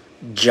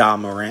 Ja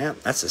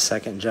Morant. That's the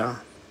second Ja.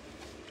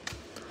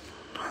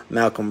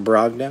 Malcolm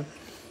Brogdon.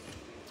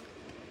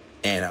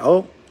 And,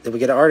 oh, did we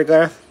get an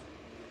autograph?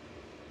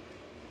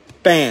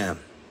 Bam.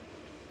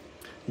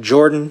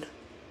 Jordan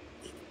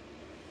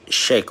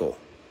Shackle.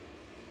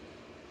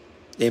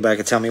 Anybody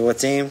can tell me what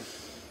team?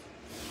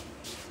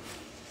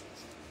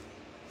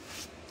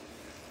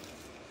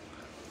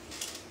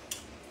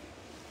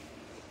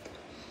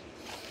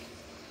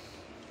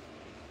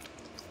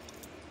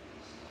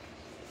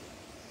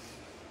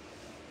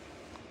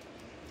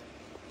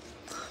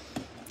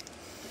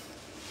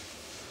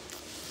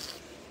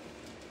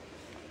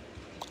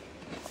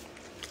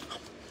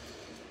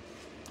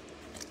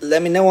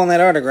 Let me know on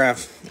that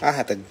autograph. I'll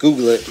have to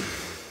Google it.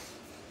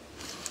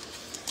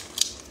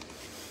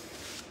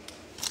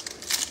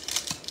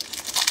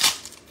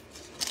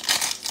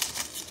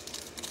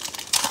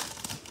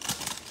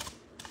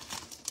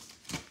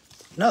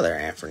 Another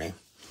Anthony.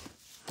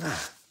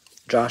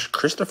 Josh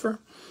Christopher.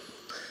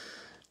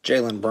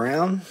 Jaylen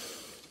Brown.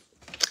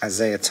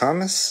 Isaiah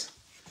Thomas.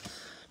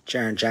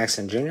 Jaren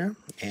Jackson Jr.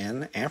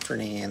 And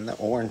Anthony in the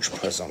orange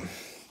Prizm.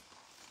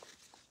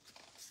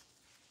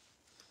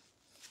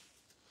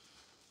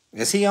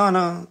 Is he on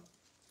a...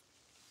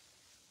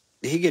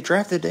 Did he get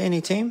drafted to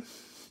any team?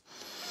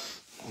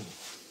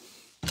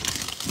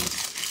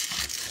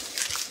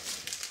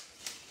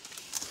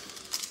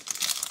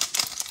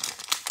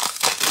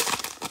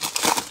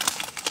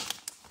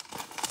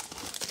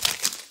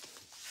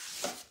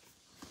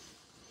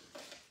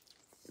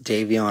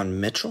 Davion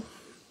Mitchell.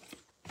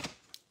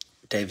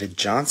 David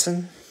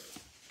Johnson.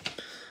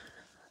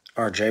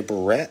 RJ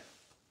Barrett.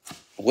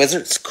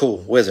 Wizards? Cool.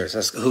 Wizards.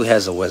 That's, who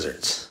has the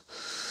Wizards?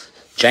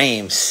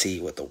 James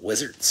C. with the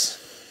Wizards.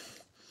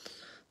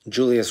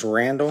 Julius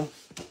Randle.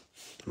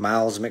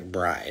 Miles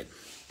McBride.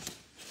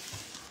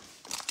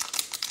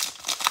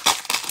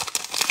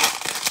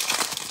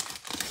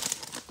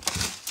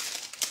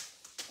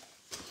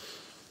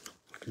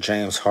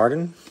 James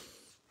Harden.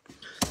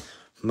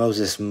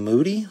 Moses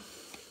Moody.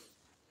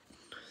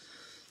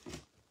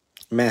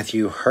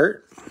 Matthew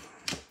Hurt.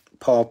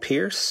 Paul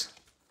Pierce.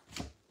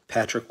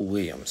 Patrick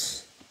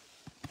Williams.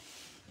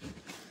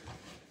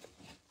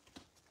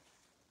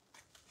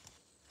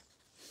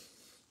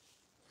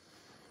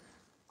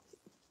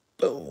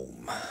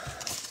 Boom.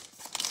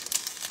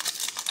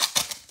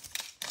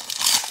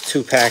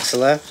 2 packs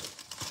left.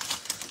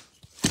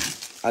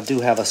 I do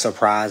have a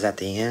surprise at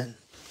the end.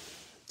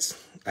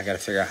 I got to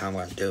figure out how I'm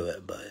going to do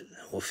it, but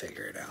we'll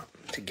figure it out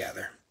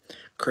together.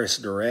 Chris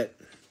Durrett.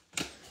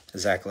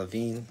 Zach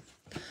LaVine.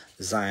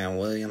 Zion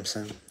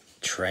Williamson.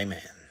 Trey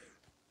Mann.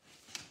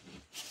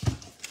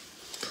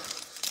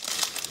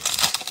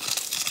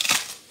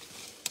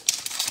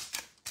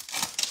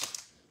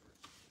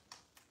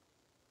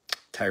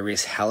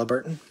 Tyrese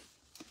Halliburton.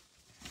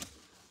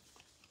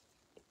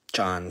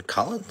 John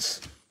Collins.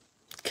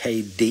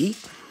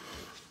 KD.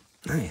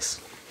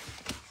 Nice.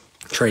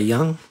 Trae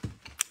Young.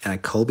 And a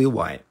Kobe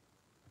White.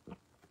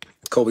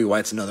 Kobe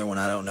White's another one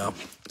I don't know.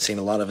 Seen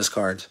a lot of his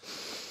cards.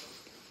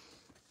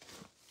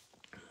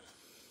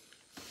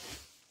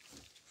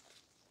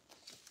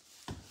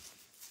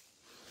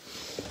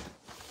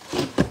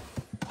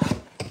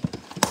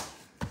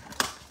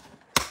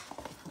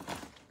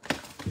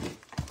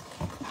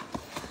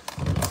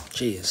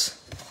 Jeez.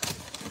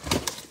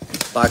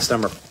 Box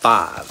number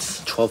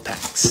 5. 12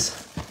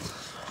 packs.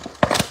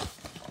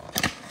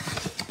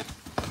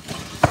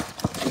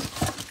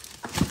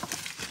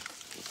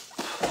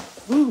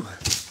 Woo.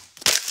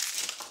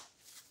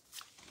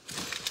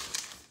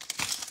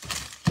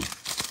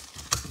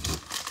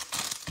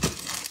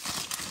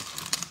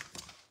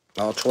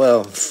 All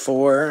 12.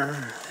 4,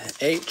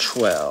 8,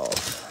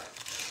 12.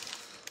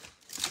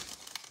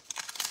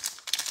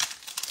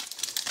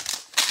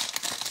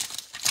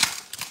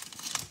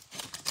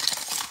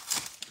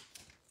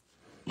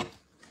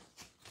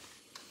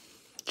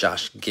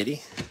 Josh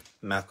Giddey,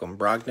 Malcolm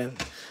Brogdon,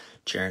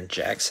 Jaren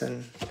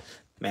Jackson,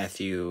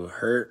 Matthew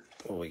Hurt.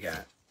 What we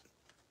got?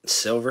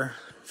 Silver,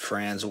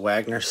 Franz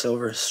Wagner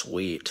silver,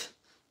 sweet.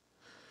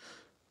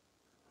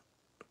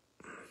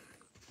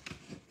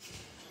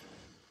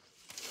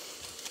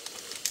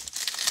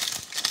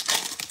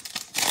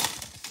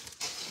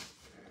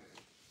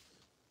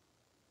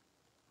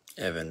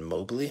 Evan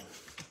Mobley,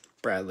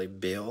 Bradley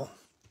Beal,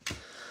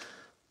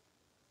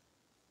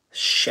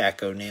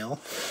 Shaq O'Neal,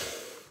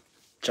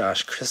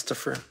 Josh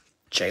Christopher,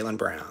 Jaylen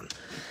Brown.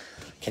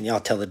 Can y'all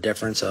tell the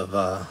difference of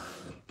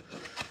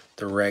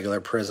the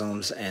regular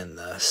Prizms and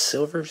the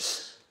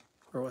silvers?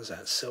 Where was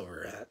that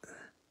silver at?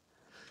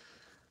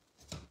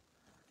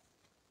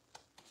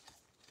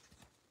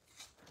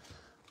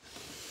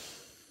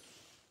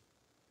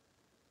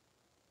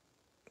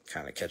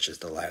 Kind of catches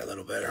the light a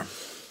little better.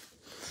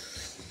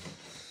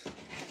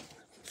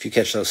 If you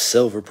catch those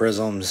silver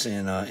Prizms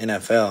in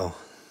NFL,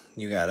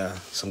 you got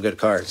some good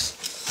cards.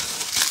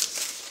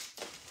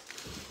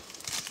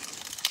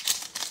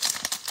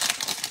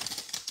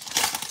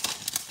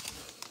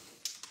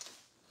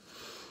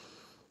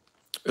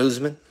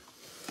 Usman,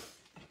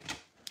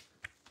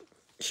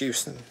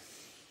 Houston,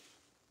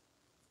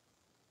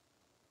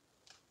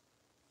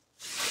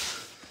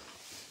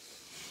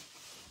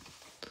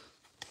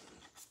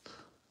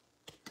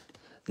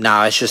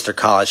 nah, it's just their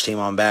college team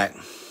on back,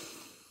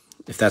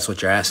 if that's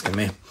what you're asking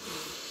me.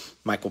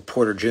 Michael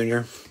Porter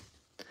Jr.,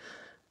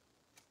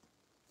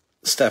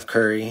 Steph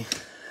Curry,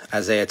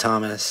 Isaiah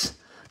Thomas,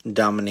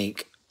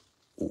 Dominique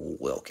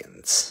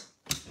Wilkins.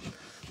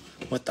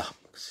 What the Hawks?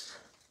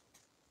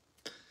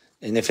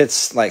 And if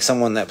it's like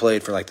someone that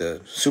played for like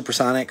the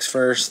Supersonics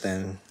first,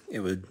 then it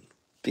would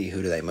be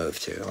who do they move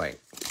to?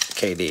 Like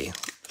KD,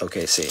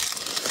 OKC.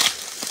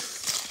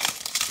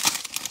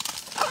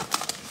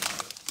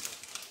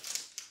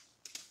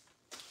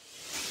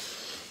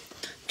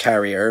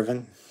 Kyrie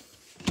Irving,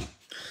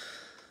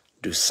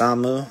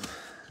 Dusamu,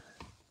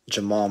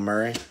 Jamal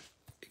Murray,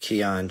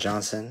 Keon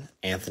Johnson,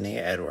 Anthony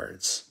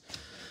Edwards.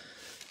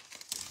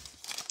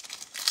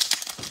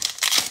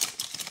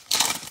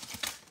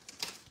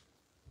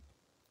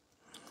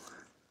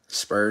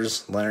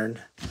 Spurs,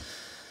 Leonard.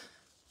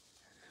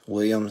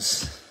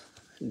 Williams,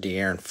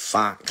 De'Aaron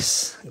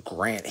Fox,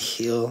 Grant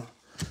Hill,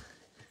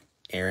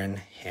 Aaron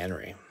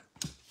Henry.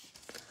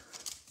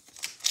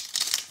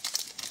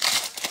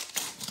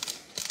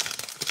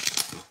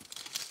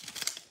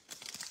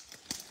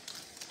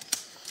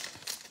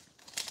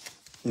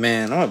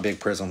 Man, I'm a big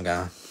Prizm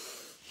guy.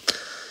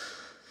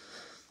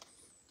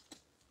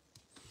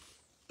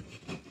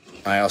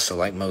 I also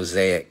like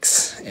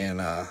mosaics in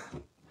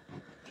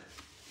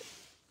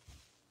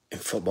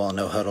football,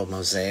 no huddle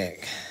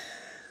mosaic.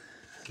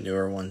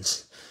 Newer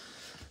ones.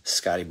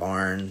 Scotty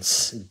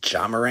Barnes,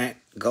 Ja Morant,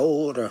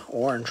 gold or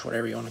orange,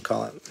 whatever you want to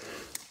call it.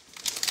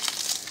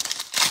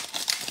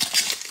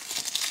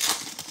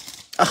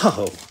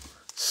 Oh,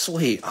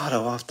 sweet.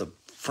 Auto off the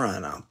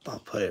front. I'll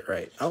put it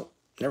right. Oh,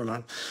 never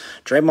mind.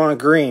 Draymond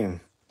Green.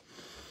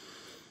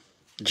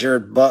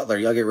 Jared Butler.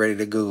 Y'all get ready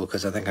to Google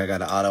because I think I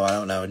got an auto. I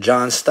don't know.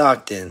 John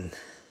Stockton.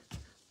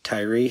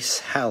 Tyrese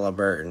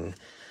Halliburton.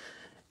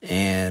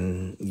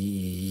 And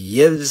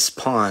Yves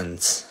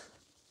Pons.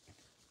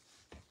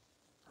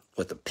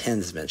 With the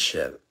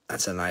penmanship.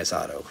 That's a nice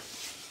auto.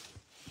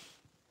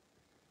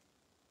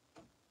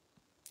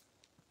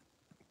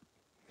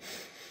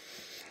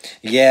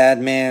 Yeah,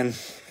 man.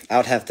 I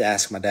would have to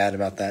ask my dad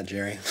about that,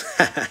 Jerry.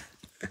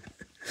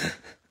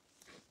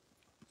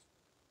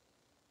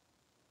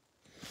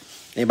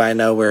 Anybody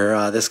know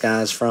where this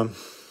guy's from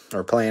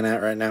or playing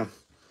at right now?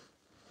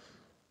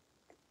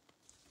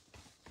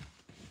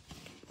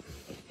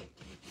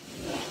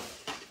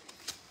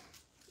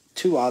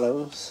 Two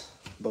autos,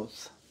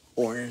 both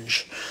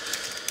orange.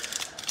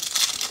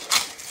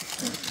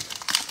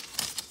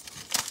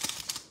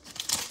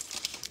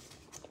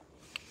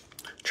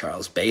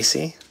 Charles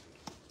Bassey,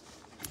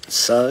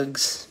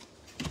 Suggs,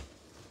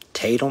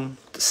 Tatum,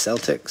 the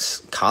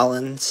Celtics,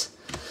 Collins,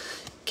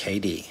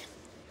 KD.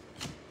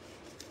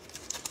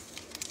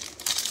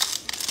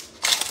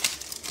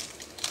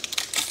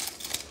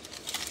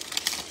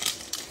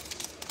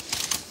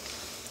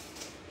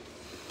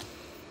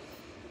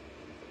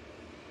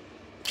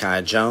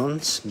 Kai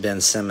Jones,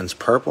 Ben Simmons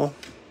purple,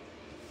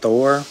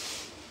 Thor,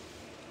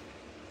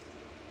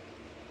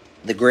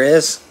 the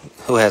Grizz.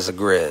 Who has a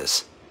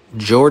Grizz?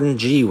 Jordan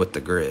G with the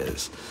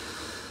Grizz.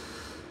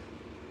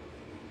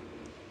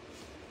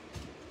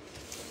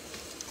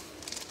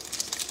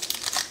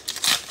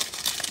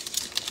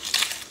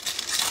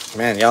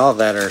 Man, y'all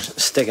that are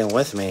sticking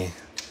with me,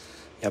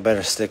 y'all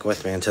better stick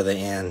with me until the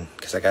end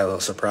because I got a little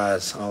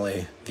surprise.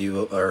 Only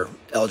view or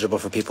eligible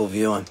for people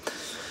viewing.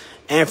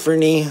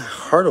 Anthony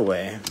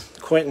Hardaway,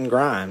 Quentin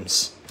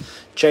Grimes,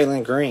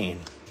 Jalen Green,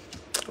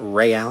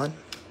 Ray Allen,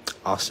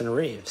 Austin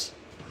Reeves.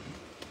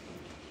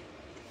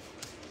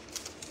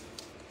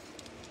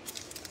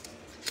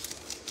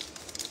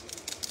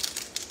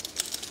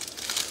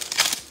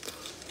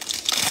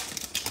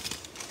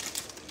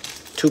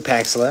 Two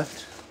packs left.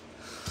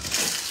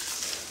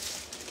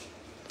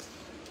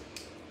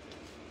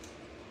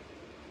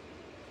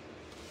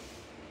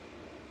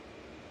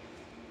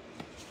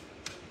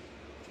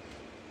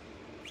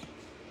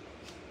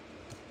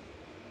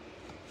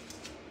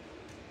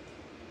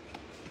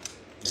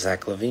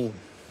 Zach LaVine.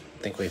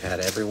 I think we've had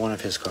every one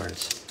of his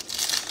cards.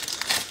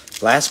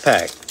 Last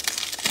pack.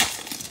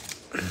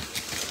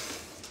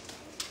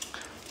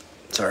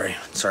 Sorry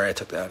I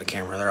took that out of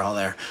camera. They're all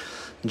there.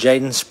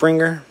 Jaden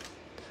Springer,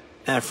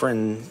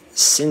 Efren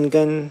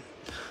Sengun,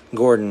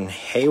 Gordon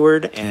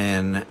Hayward,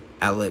 and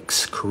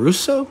Alex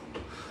Caruso.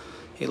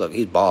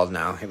 He's bald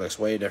now. He looks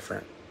way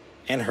different.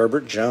 And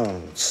Herbert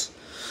Jones.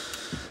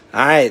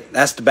 All right,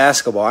 that's the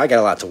basketball. I got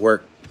a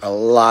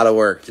lot of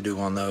work to do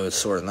on those,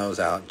 sorting those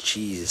out.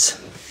 Jeez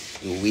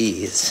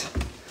Louise.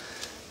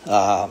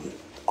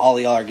 All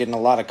y'all are getting a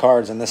lot of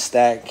cards in this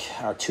stack.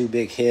 Our two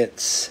big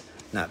hits.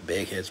 Not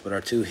big hits, but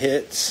our two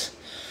hits.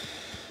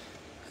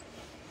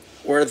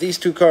 Where are these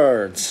two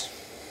cards?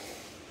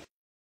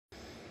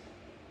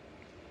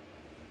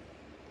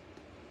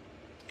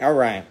 All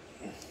right.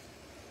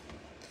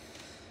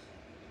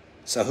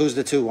 So who's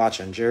the two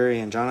watching? Jerry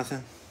and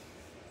Jonathan?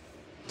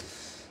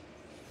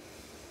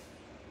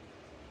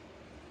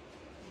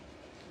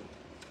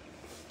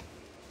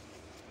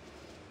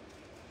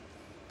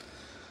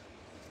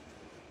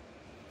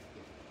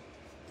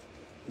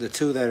 The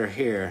two that are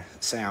here,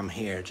 say I'm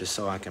here, just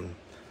so I can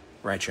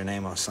write your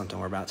name on something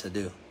we're about to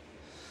do.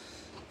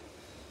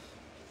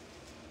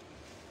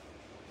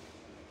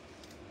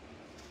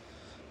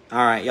 All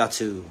right, y'all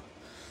two.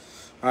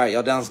 All right,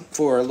 y'all down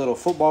for a little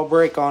football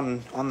break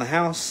on the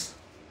house?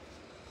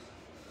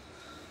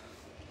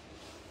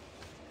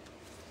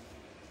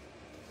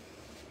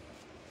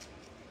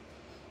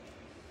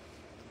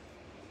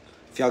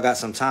 If y'all got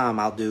some time,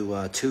 I'll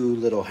do two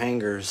little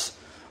hangers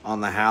on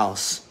the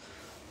house.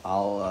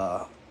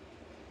 I'll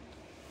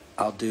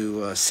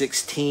do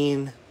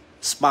 16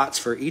 spots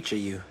for each of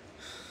you.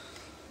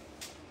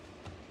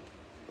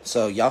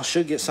 So y'all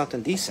should get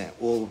something decent.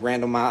 We'll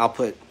randomize. I'll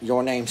put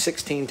your name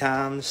 16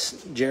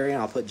 times, Jerry,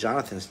 and I'll put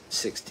Jonathan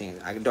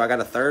 16. Do I got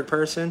a third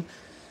person?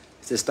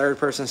 If this third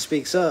person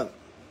speaks up,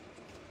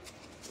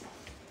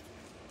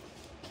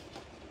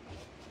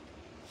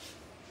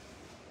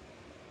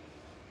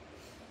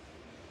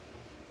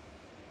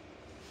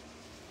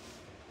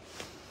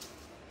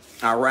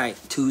 All right,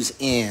 two's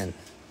in.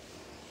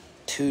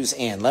 Two's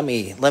in. Let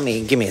me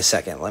give me a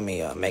second. Let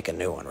me make a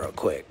new one real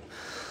quick.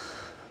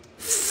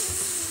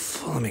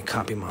 Let me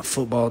copy my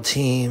football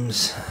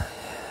teams.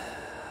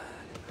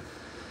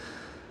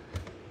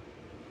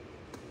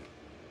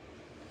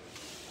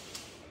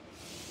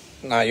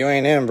 Nah, you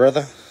ain't in,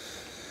 brother.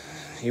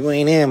 You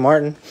ain't in,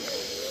 Martin.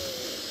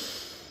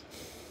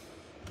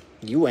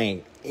 You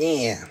ain't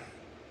in.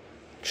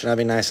 Should I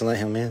be nice and let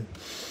him in?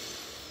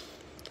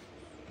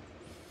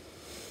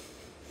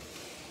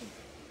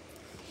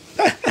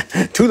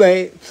 Too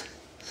late.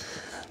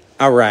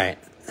 All right.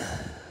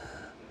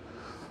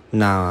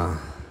 Nah.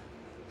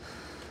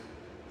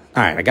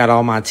 All right, I got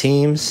all my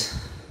teams.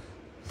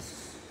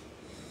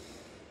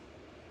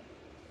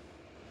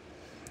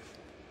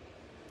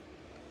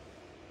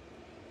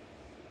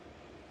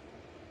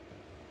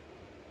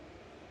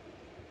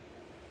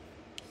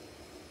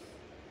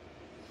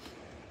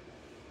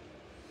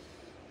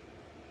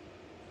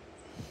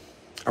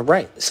 All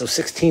right, so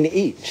 16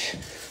 each.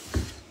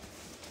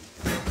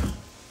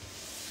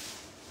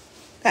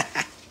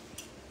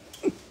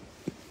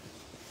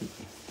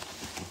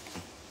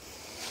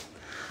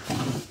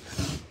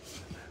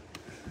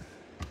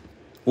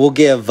 We'll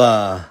give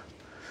I'm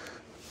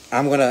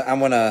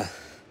gonna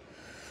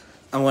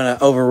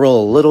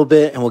overrule a little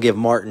bit, and we'll give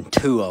Martin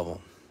 2 of them.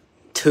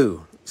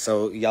 2.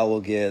 So y'all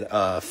will get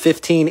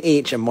 15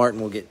 each, and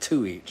Martin will get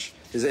 2 each.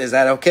 Is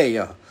that okay,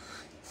 y'all?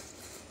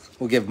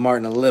 We'll give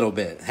Martin a little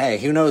bit. Hey,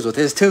 who knows? With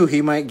his 2,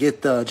 he might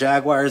get the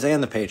Jaguars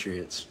and the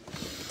Patriots.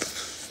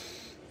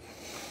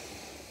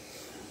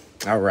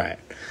 All right.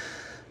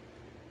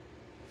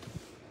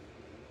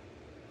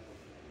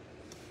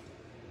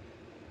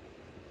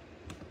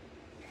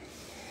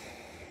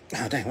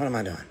 Oh, dang, what am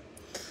I doing?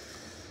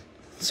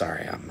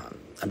 Sorry,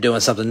 I'm doing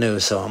something new,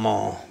 so I'm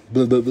all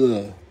blah, blah,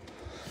 blah.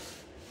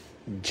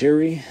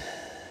 Jerry.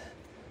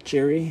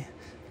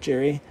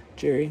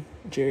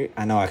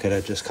 I know I could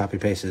have just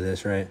copy-pasted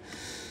this, right?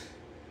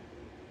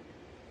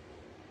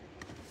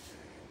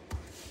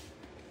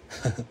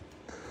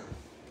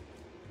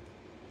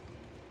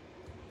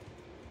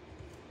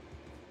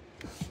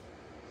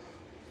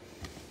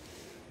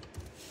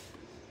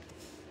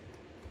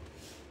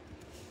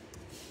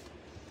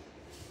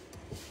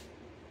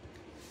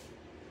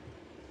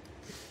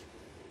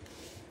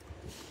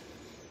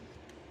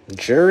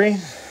 Jury.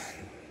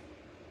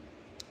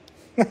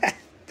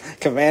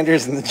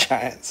 Commanders and the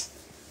Giants.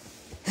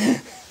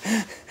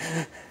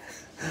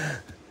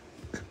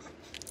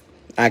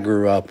 I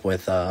grew up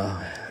with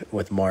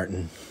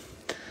Martin,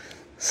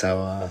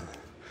 so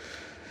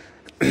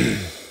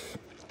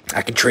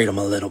I can treat him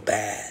a little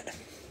bad.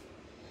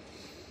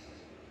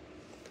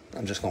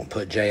 I'm just gonna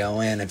put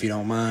J-O-N if you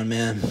don't mind,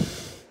 man.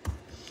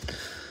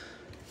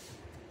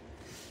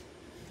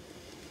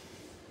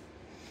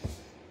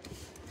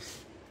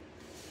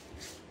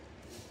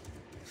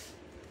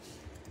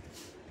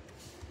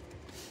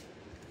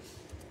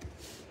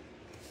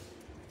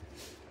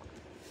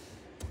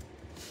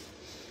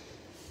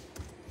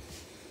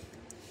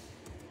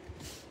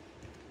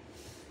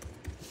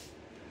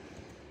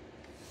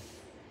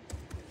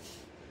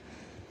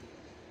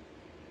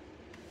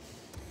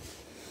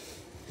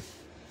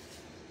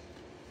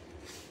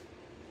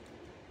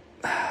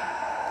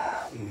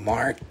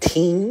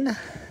 Martine.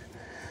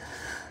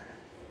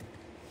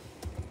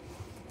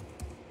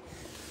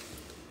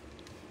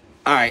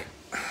 All right.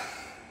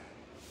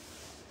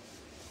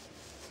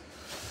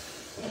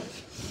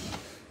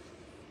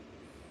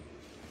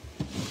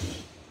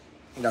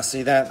 Y'all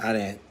see that? I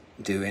didn't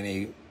do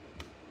any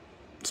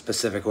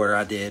specific order.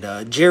 I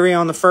did Jerry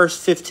on the first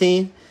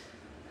 15,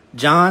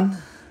 John,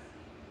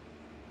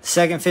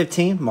 second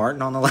 15,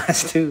 Martin on the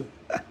last 2.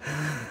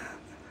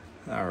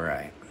 All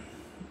right.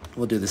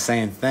 We'll do the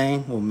same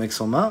thing. We'll mix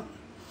them up.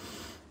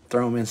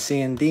 Throw them in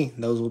C and D.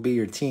 Those will be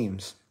your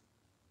teams.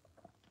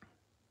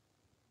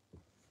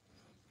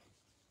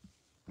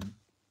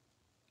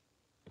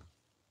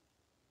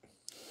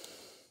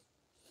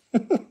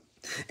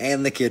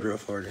 And the kid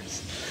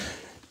reporters.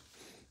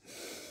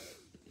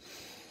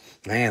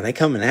 Man, they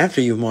coming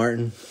after you,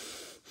 Martin.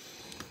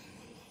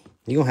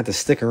 You're going to have to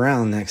stick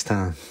around next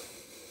time.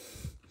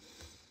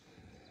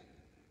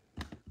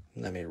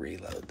 Let me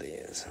reload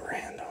these.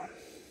 Random.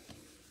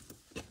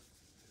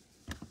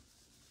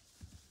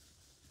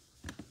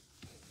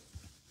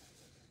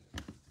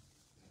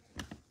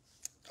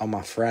 On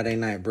my Friday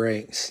night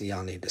breaks,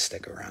 y'all need to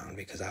stick around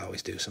because I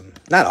always do some...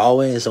 Not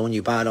always, so when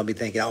you buy, don't be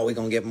thinking, oh, we're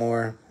going to get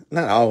more.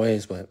 Not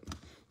always, but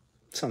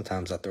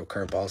sometimes I throw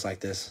curveballs like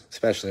this,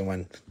 especially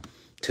when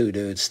 2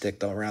 dudes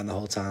stick around the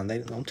whole time.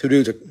 2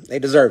 dudes, they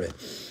deserve it.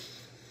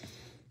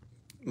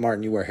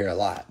 Martin, you were here a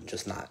lot,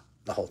 just not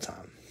the whole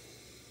time.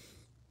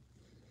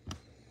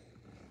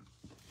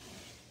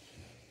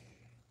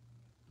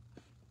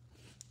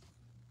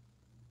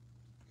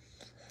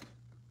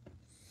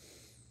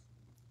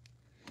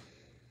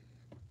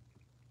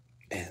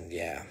 And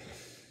yeah.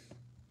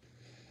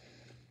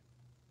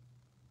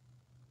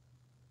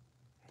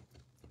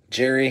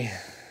 Jerry,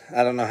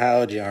 I don't know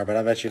how old you are, but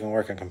I bet you can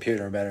work a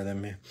computer better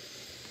than me.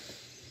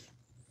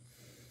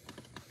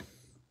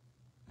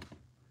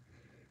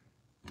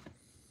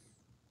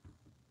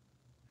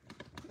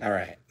 All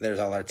right, there's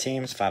all our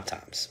teams 5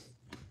 times.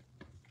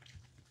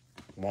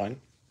 1,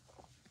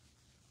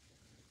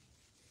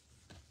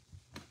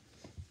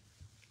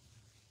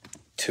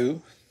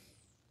 2,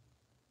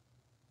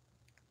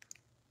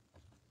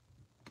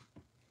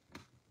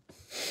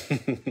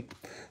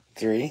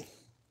 3.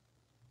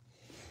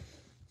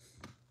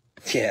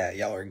 Yeah,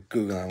 y'all are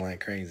Googling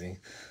like crazy.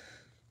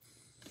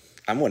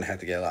 I'm going to have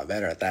to get a lot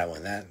better at that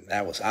one.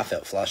 That was, I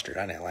felt flustered.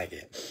 I didn't like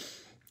it.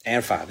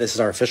 And 5. This is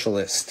our official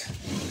list.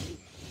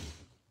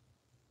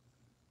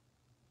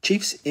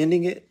 Chiefs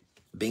ending it.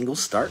 Bengals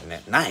starting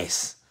it.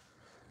 Nice.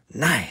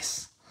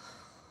 Nice.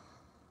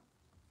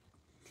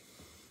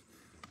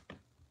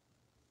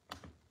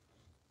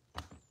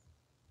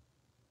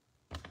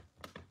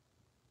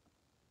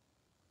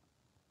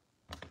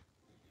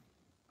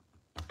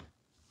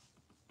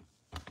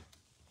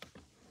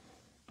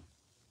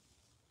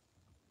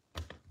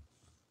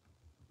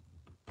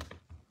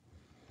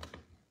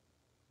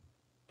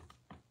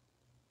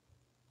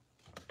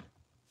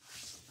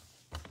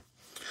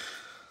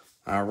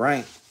 All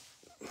right.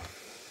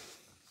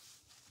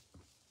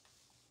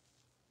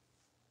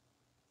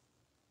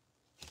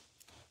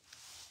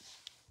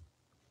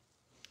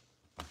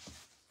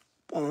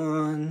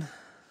 One.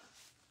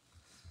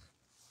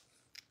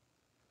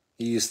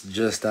 You used to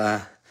just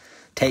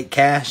take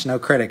cash, no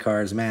credit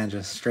cards, man,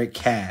 just straight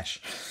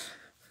cash.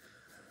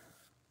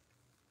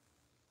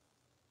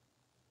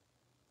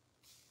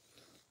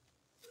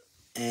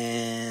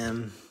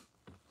 And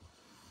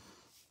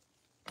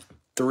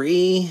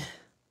 3.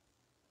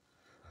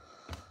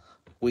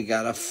 We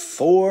got a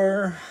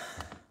 4.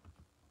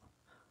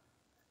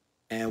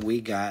 And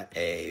we got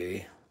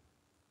a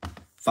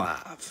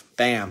 5.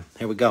 Bam.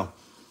 Here we go.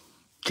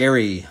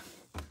 Jerry,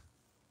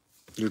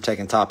 you're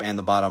taking top and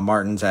the bottom.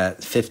 Martin's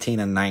at 15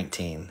 and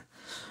 19.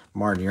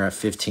 Martin, you're at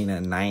 15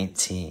 and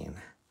 19.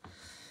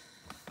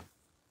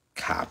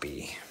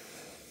 Copy.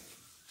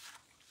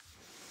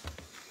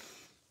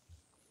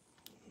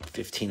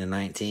 15 and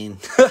 19.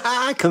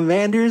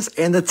 Commanders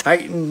and the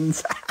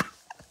Titans.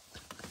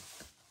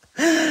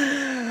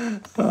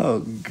 Oh,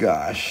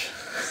 gosh.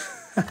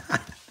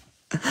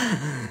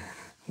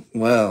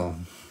 Well,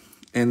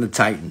 and the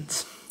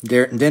Titans.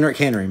 Derrick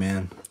Henry,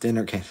 man.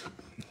 Derrick Henry.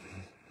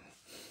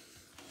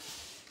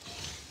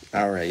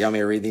 All right, y'all want me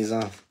to read these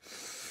off?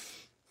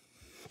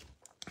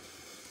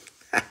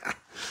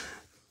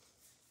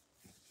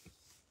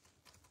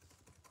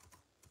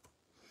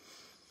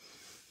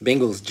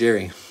 Bengals,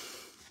 Jerry.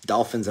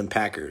 Dolphins and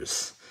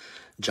Packers.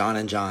 John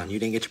and John. You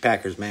didn't get your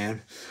Packers,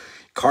 man.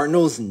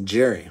 Cardinals and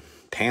Jerry.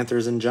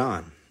 Panthers and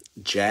John.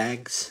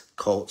 Jags,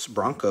 Colts,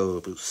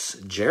 Broncos,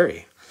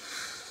 Jerry.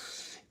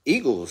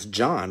 Eagles,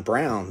 John.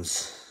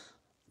 Browns,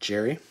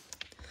 Jerry.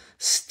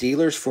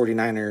 Steelers,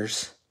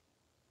 49ers,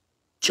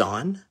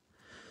 John.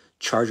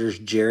 Chargers,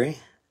 Jerry.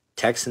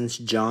 Texans,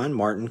 John.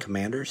 Martin,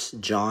 Commanders.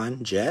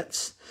 John,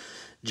 Jets.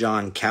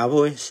 John,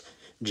 Cowboys.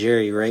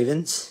 Jerry,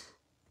 Ravens.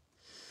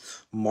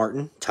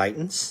 Martin,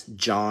 Titans.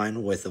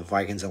 John with the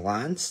Vikings and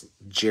Lions.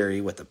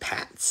 Jerry with the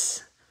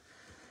Pats.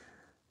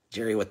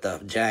 Jerry with the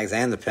Jags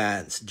and the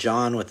Pats.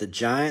 John with the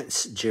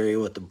Giants. Jerry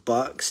with the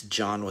Bucks.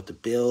 John with the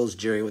Bills.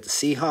 Jerry with the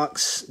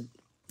Seahawks.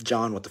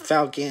 John with the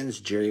Falcons.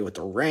 Jerry with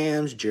the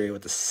Rams. Jerry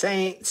with the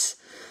Saints.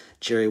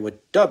 Jerry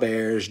with the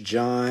Bears.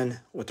 John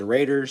with the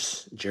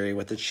Raiders. Jerry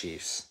with the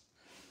Chiefs.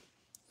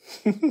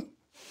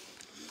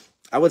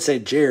 I would say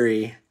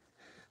Jerry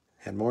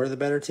had more of the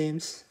better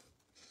teams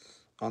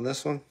on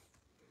this one.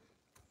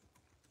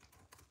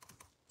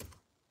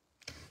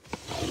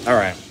 All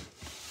right.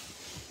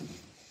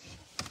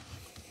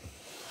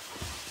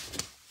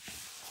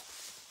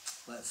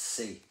 Let's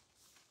see.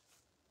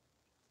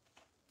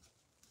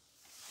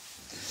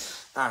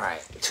 All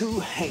right, 2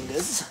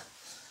 hangers.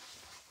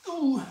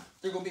 Ooh,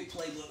 they're gonna be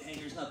playbook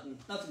hangers.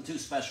 Nothing too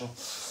special.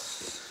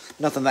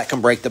 Nothing that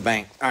can break the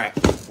bank. All right,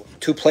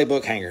 2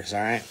 playbook hangers.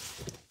 All right.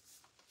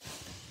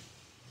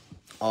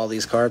 All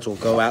these cards will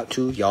go out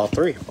to y'all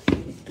 3,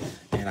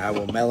 and I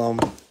will mail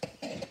them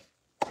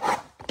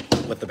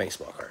with the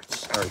baseball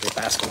cards or the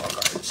basketball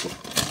cards.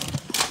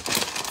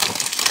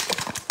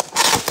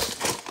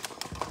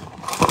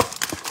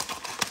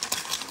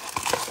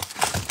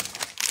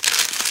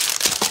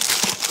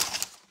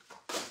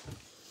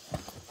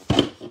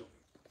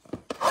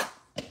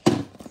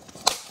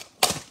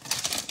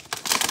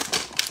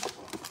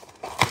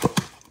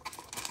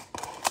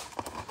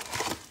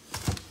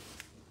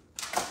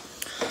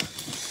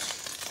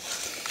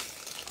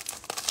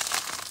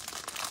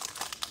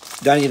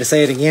 Do I need to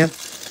say it again?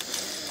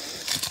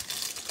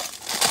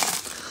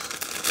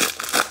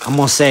 I'm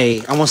gonna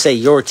say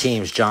your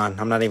teams, John.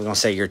 I'm not even gonna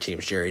say your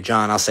teams, Jerry.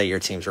 John, I'll say your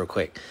teams real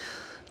quick.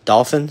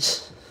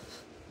 Dolphins,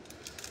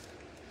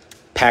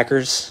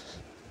 Packers,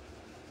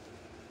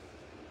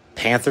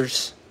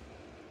 Panthers,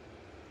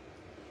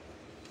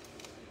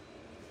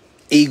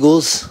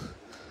 Eagles,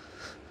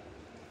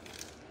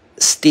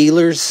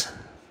 Steelers,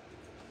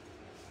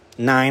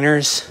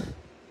 Niners,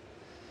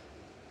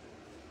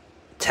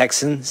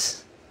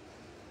 Texans,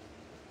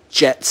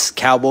 Jets,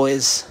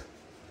 Cowboys,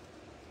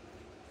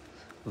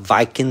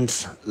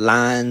 Vikings,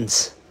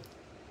 Lions,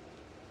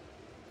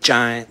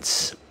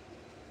 Giants,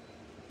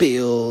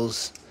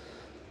 Bills,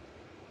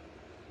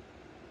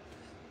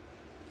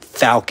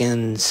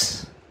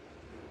 Falcons,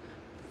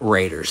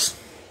 Raiders.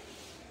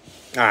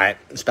 All right,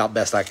 it's about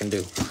best I can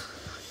do.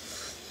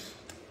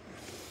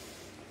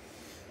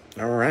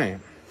 All right.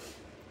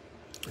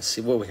 Let's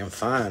see what we can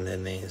find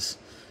in these.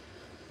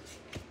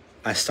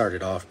 I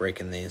started off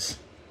breaking these.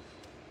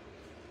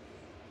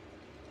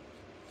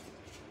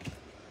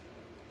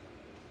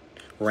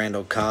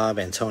 Randall Cobb,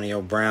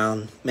 Antonio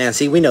Brown. Man,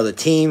 see, we know the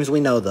teams. We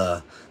know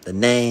the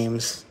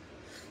names.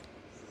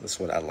 That's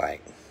what I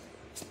like.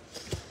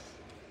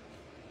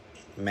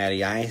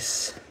 Matty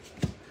Ice.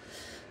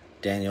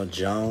 Daniel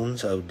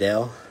Jones,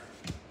 Odell.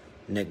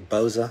 Nick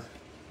Bosa.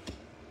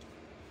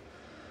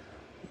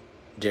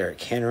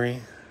 Derrick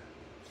Henry.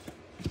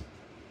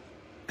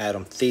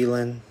 Adam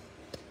Thielen.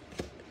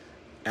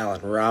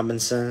 Allen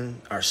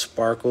Robinson. Our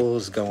sparkle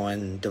is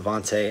going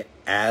Devontae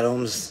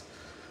Adams.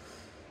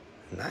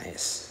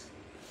 Nice.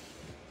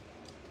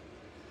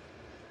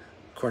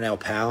 Cornell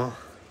Powell.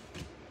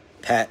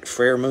 Pat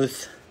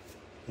Freiermuth.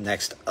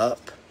 Next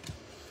up.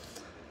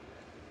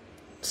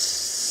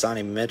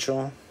 Sonny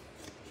Mitchell.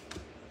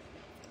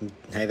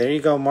 Hey, there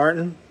you go,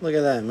 Martin. Look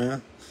at that,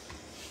 man.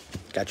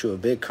 Got you a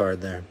big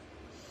card there.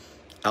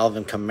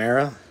 Alvin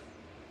Kamara.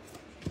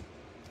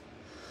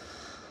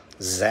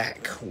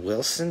 Zach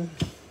Wilson.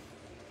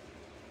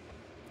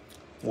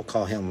 We'll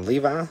call him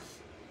Levi.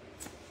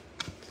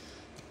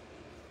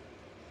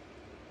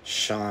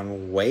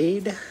 Sean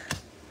Wade.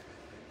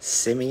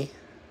 Simi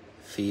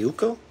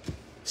Fiuco.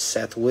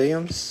 Seth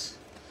Williams.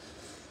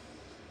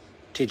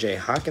 TJ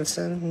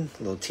Hawkinson.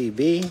 Lil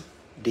TB.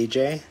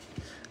 DJ.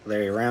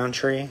 Larry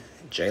Roundtree.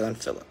 Jalen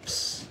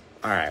Phillips.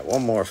 All right,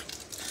 one more,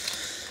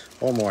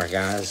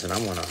 guys, and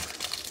I'm gonna.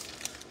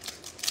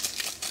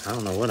 I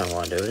don't know what I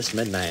want to do. It's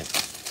midnight.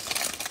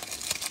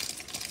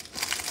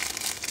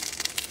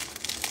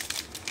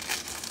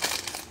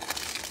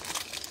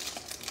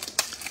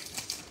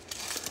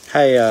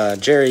 Hey,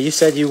 Jerry, you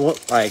said you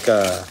want like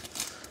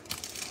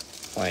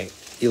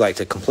you like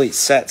to complete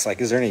sets. Like,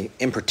 is there any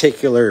in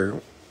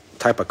particular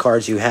type of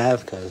cards you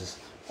have? Because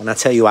when I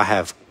tell you I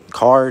have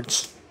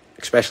cards,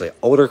 especially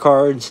older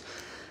cards,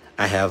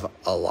 I have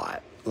a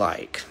lot.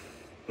 Like,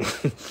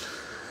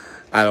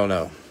 I don't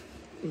know,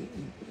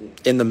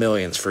 in the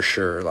millions for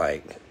sure.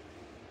 Like,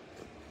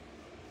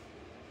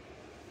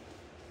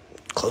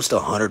 close to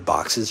 100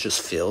 boxes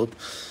just filled.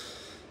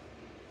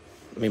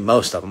 I mean,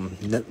 most of them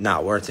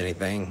not worth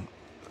anything.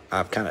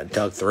 I've kind of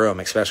dug through them,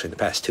 especially the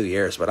past 2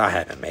 years, but I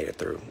haven't made it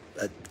through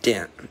a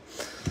dent.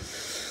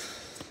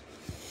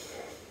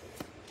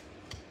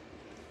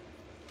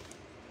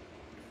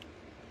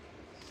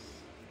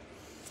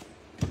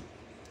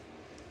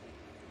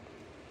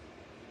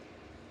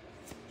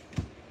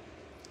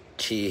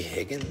 T.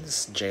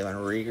 Higgins, Jalen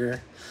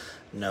Reagor,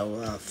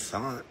 Noah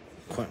Font,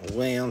 Quentin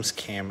Williams,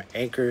 Cam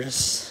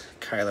Akers,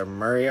 Kyler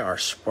Murray, our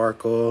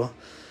sparkle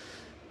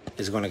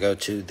is going to go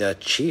to the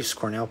Chiefs.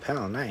 Cornell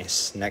Powell,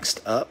 nice.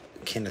 Next up,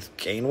 Kenneth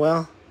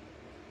Gainwell,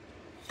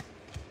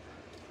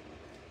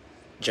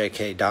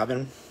 J.K.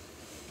 Dobbin,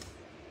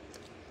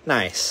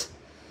 nice.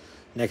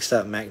 Next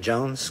up, Mac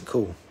Jones,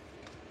 cool.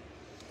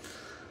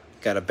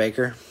 Got a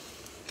Baker,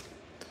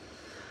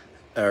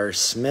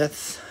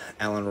 Smith,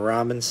 Allen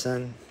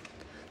Robinson,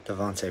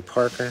 Devontae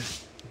Parker,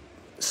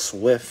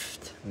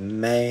 Swift,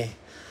 May,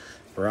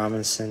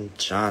 Robinson,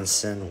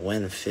 Johnson,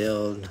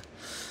 Winfield,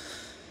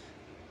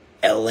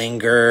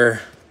 Ellinger,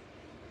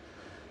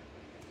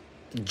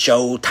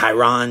 Joe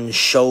Tyron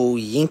Show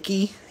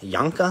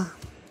Yanka,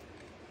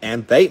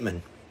 and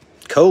Bateman.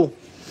 Cool.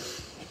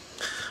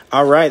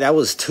 All right, that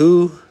was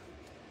 2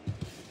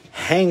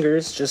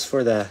 hangers just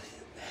for the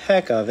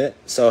heck of it.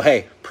 So,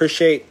 hey,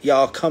 appreciate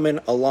y'all coming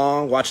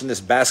along, watching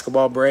this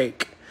basketball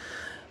break.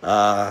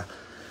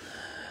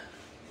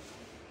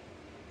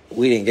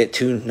 We didn't get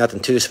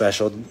nothing too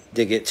special.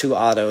 Did get 2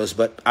 autos,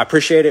 but I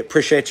appreciate it.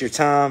 Appreciate your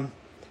time.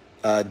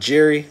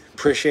 Jerry,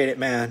 appreciate it,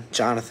 man.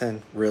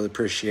 Jonathan, really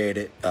appreciate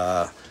it.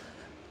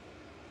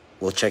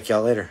 We'll check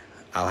y'all later.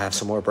 I'll have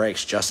some more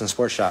breaks. Justin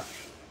Sports Shop.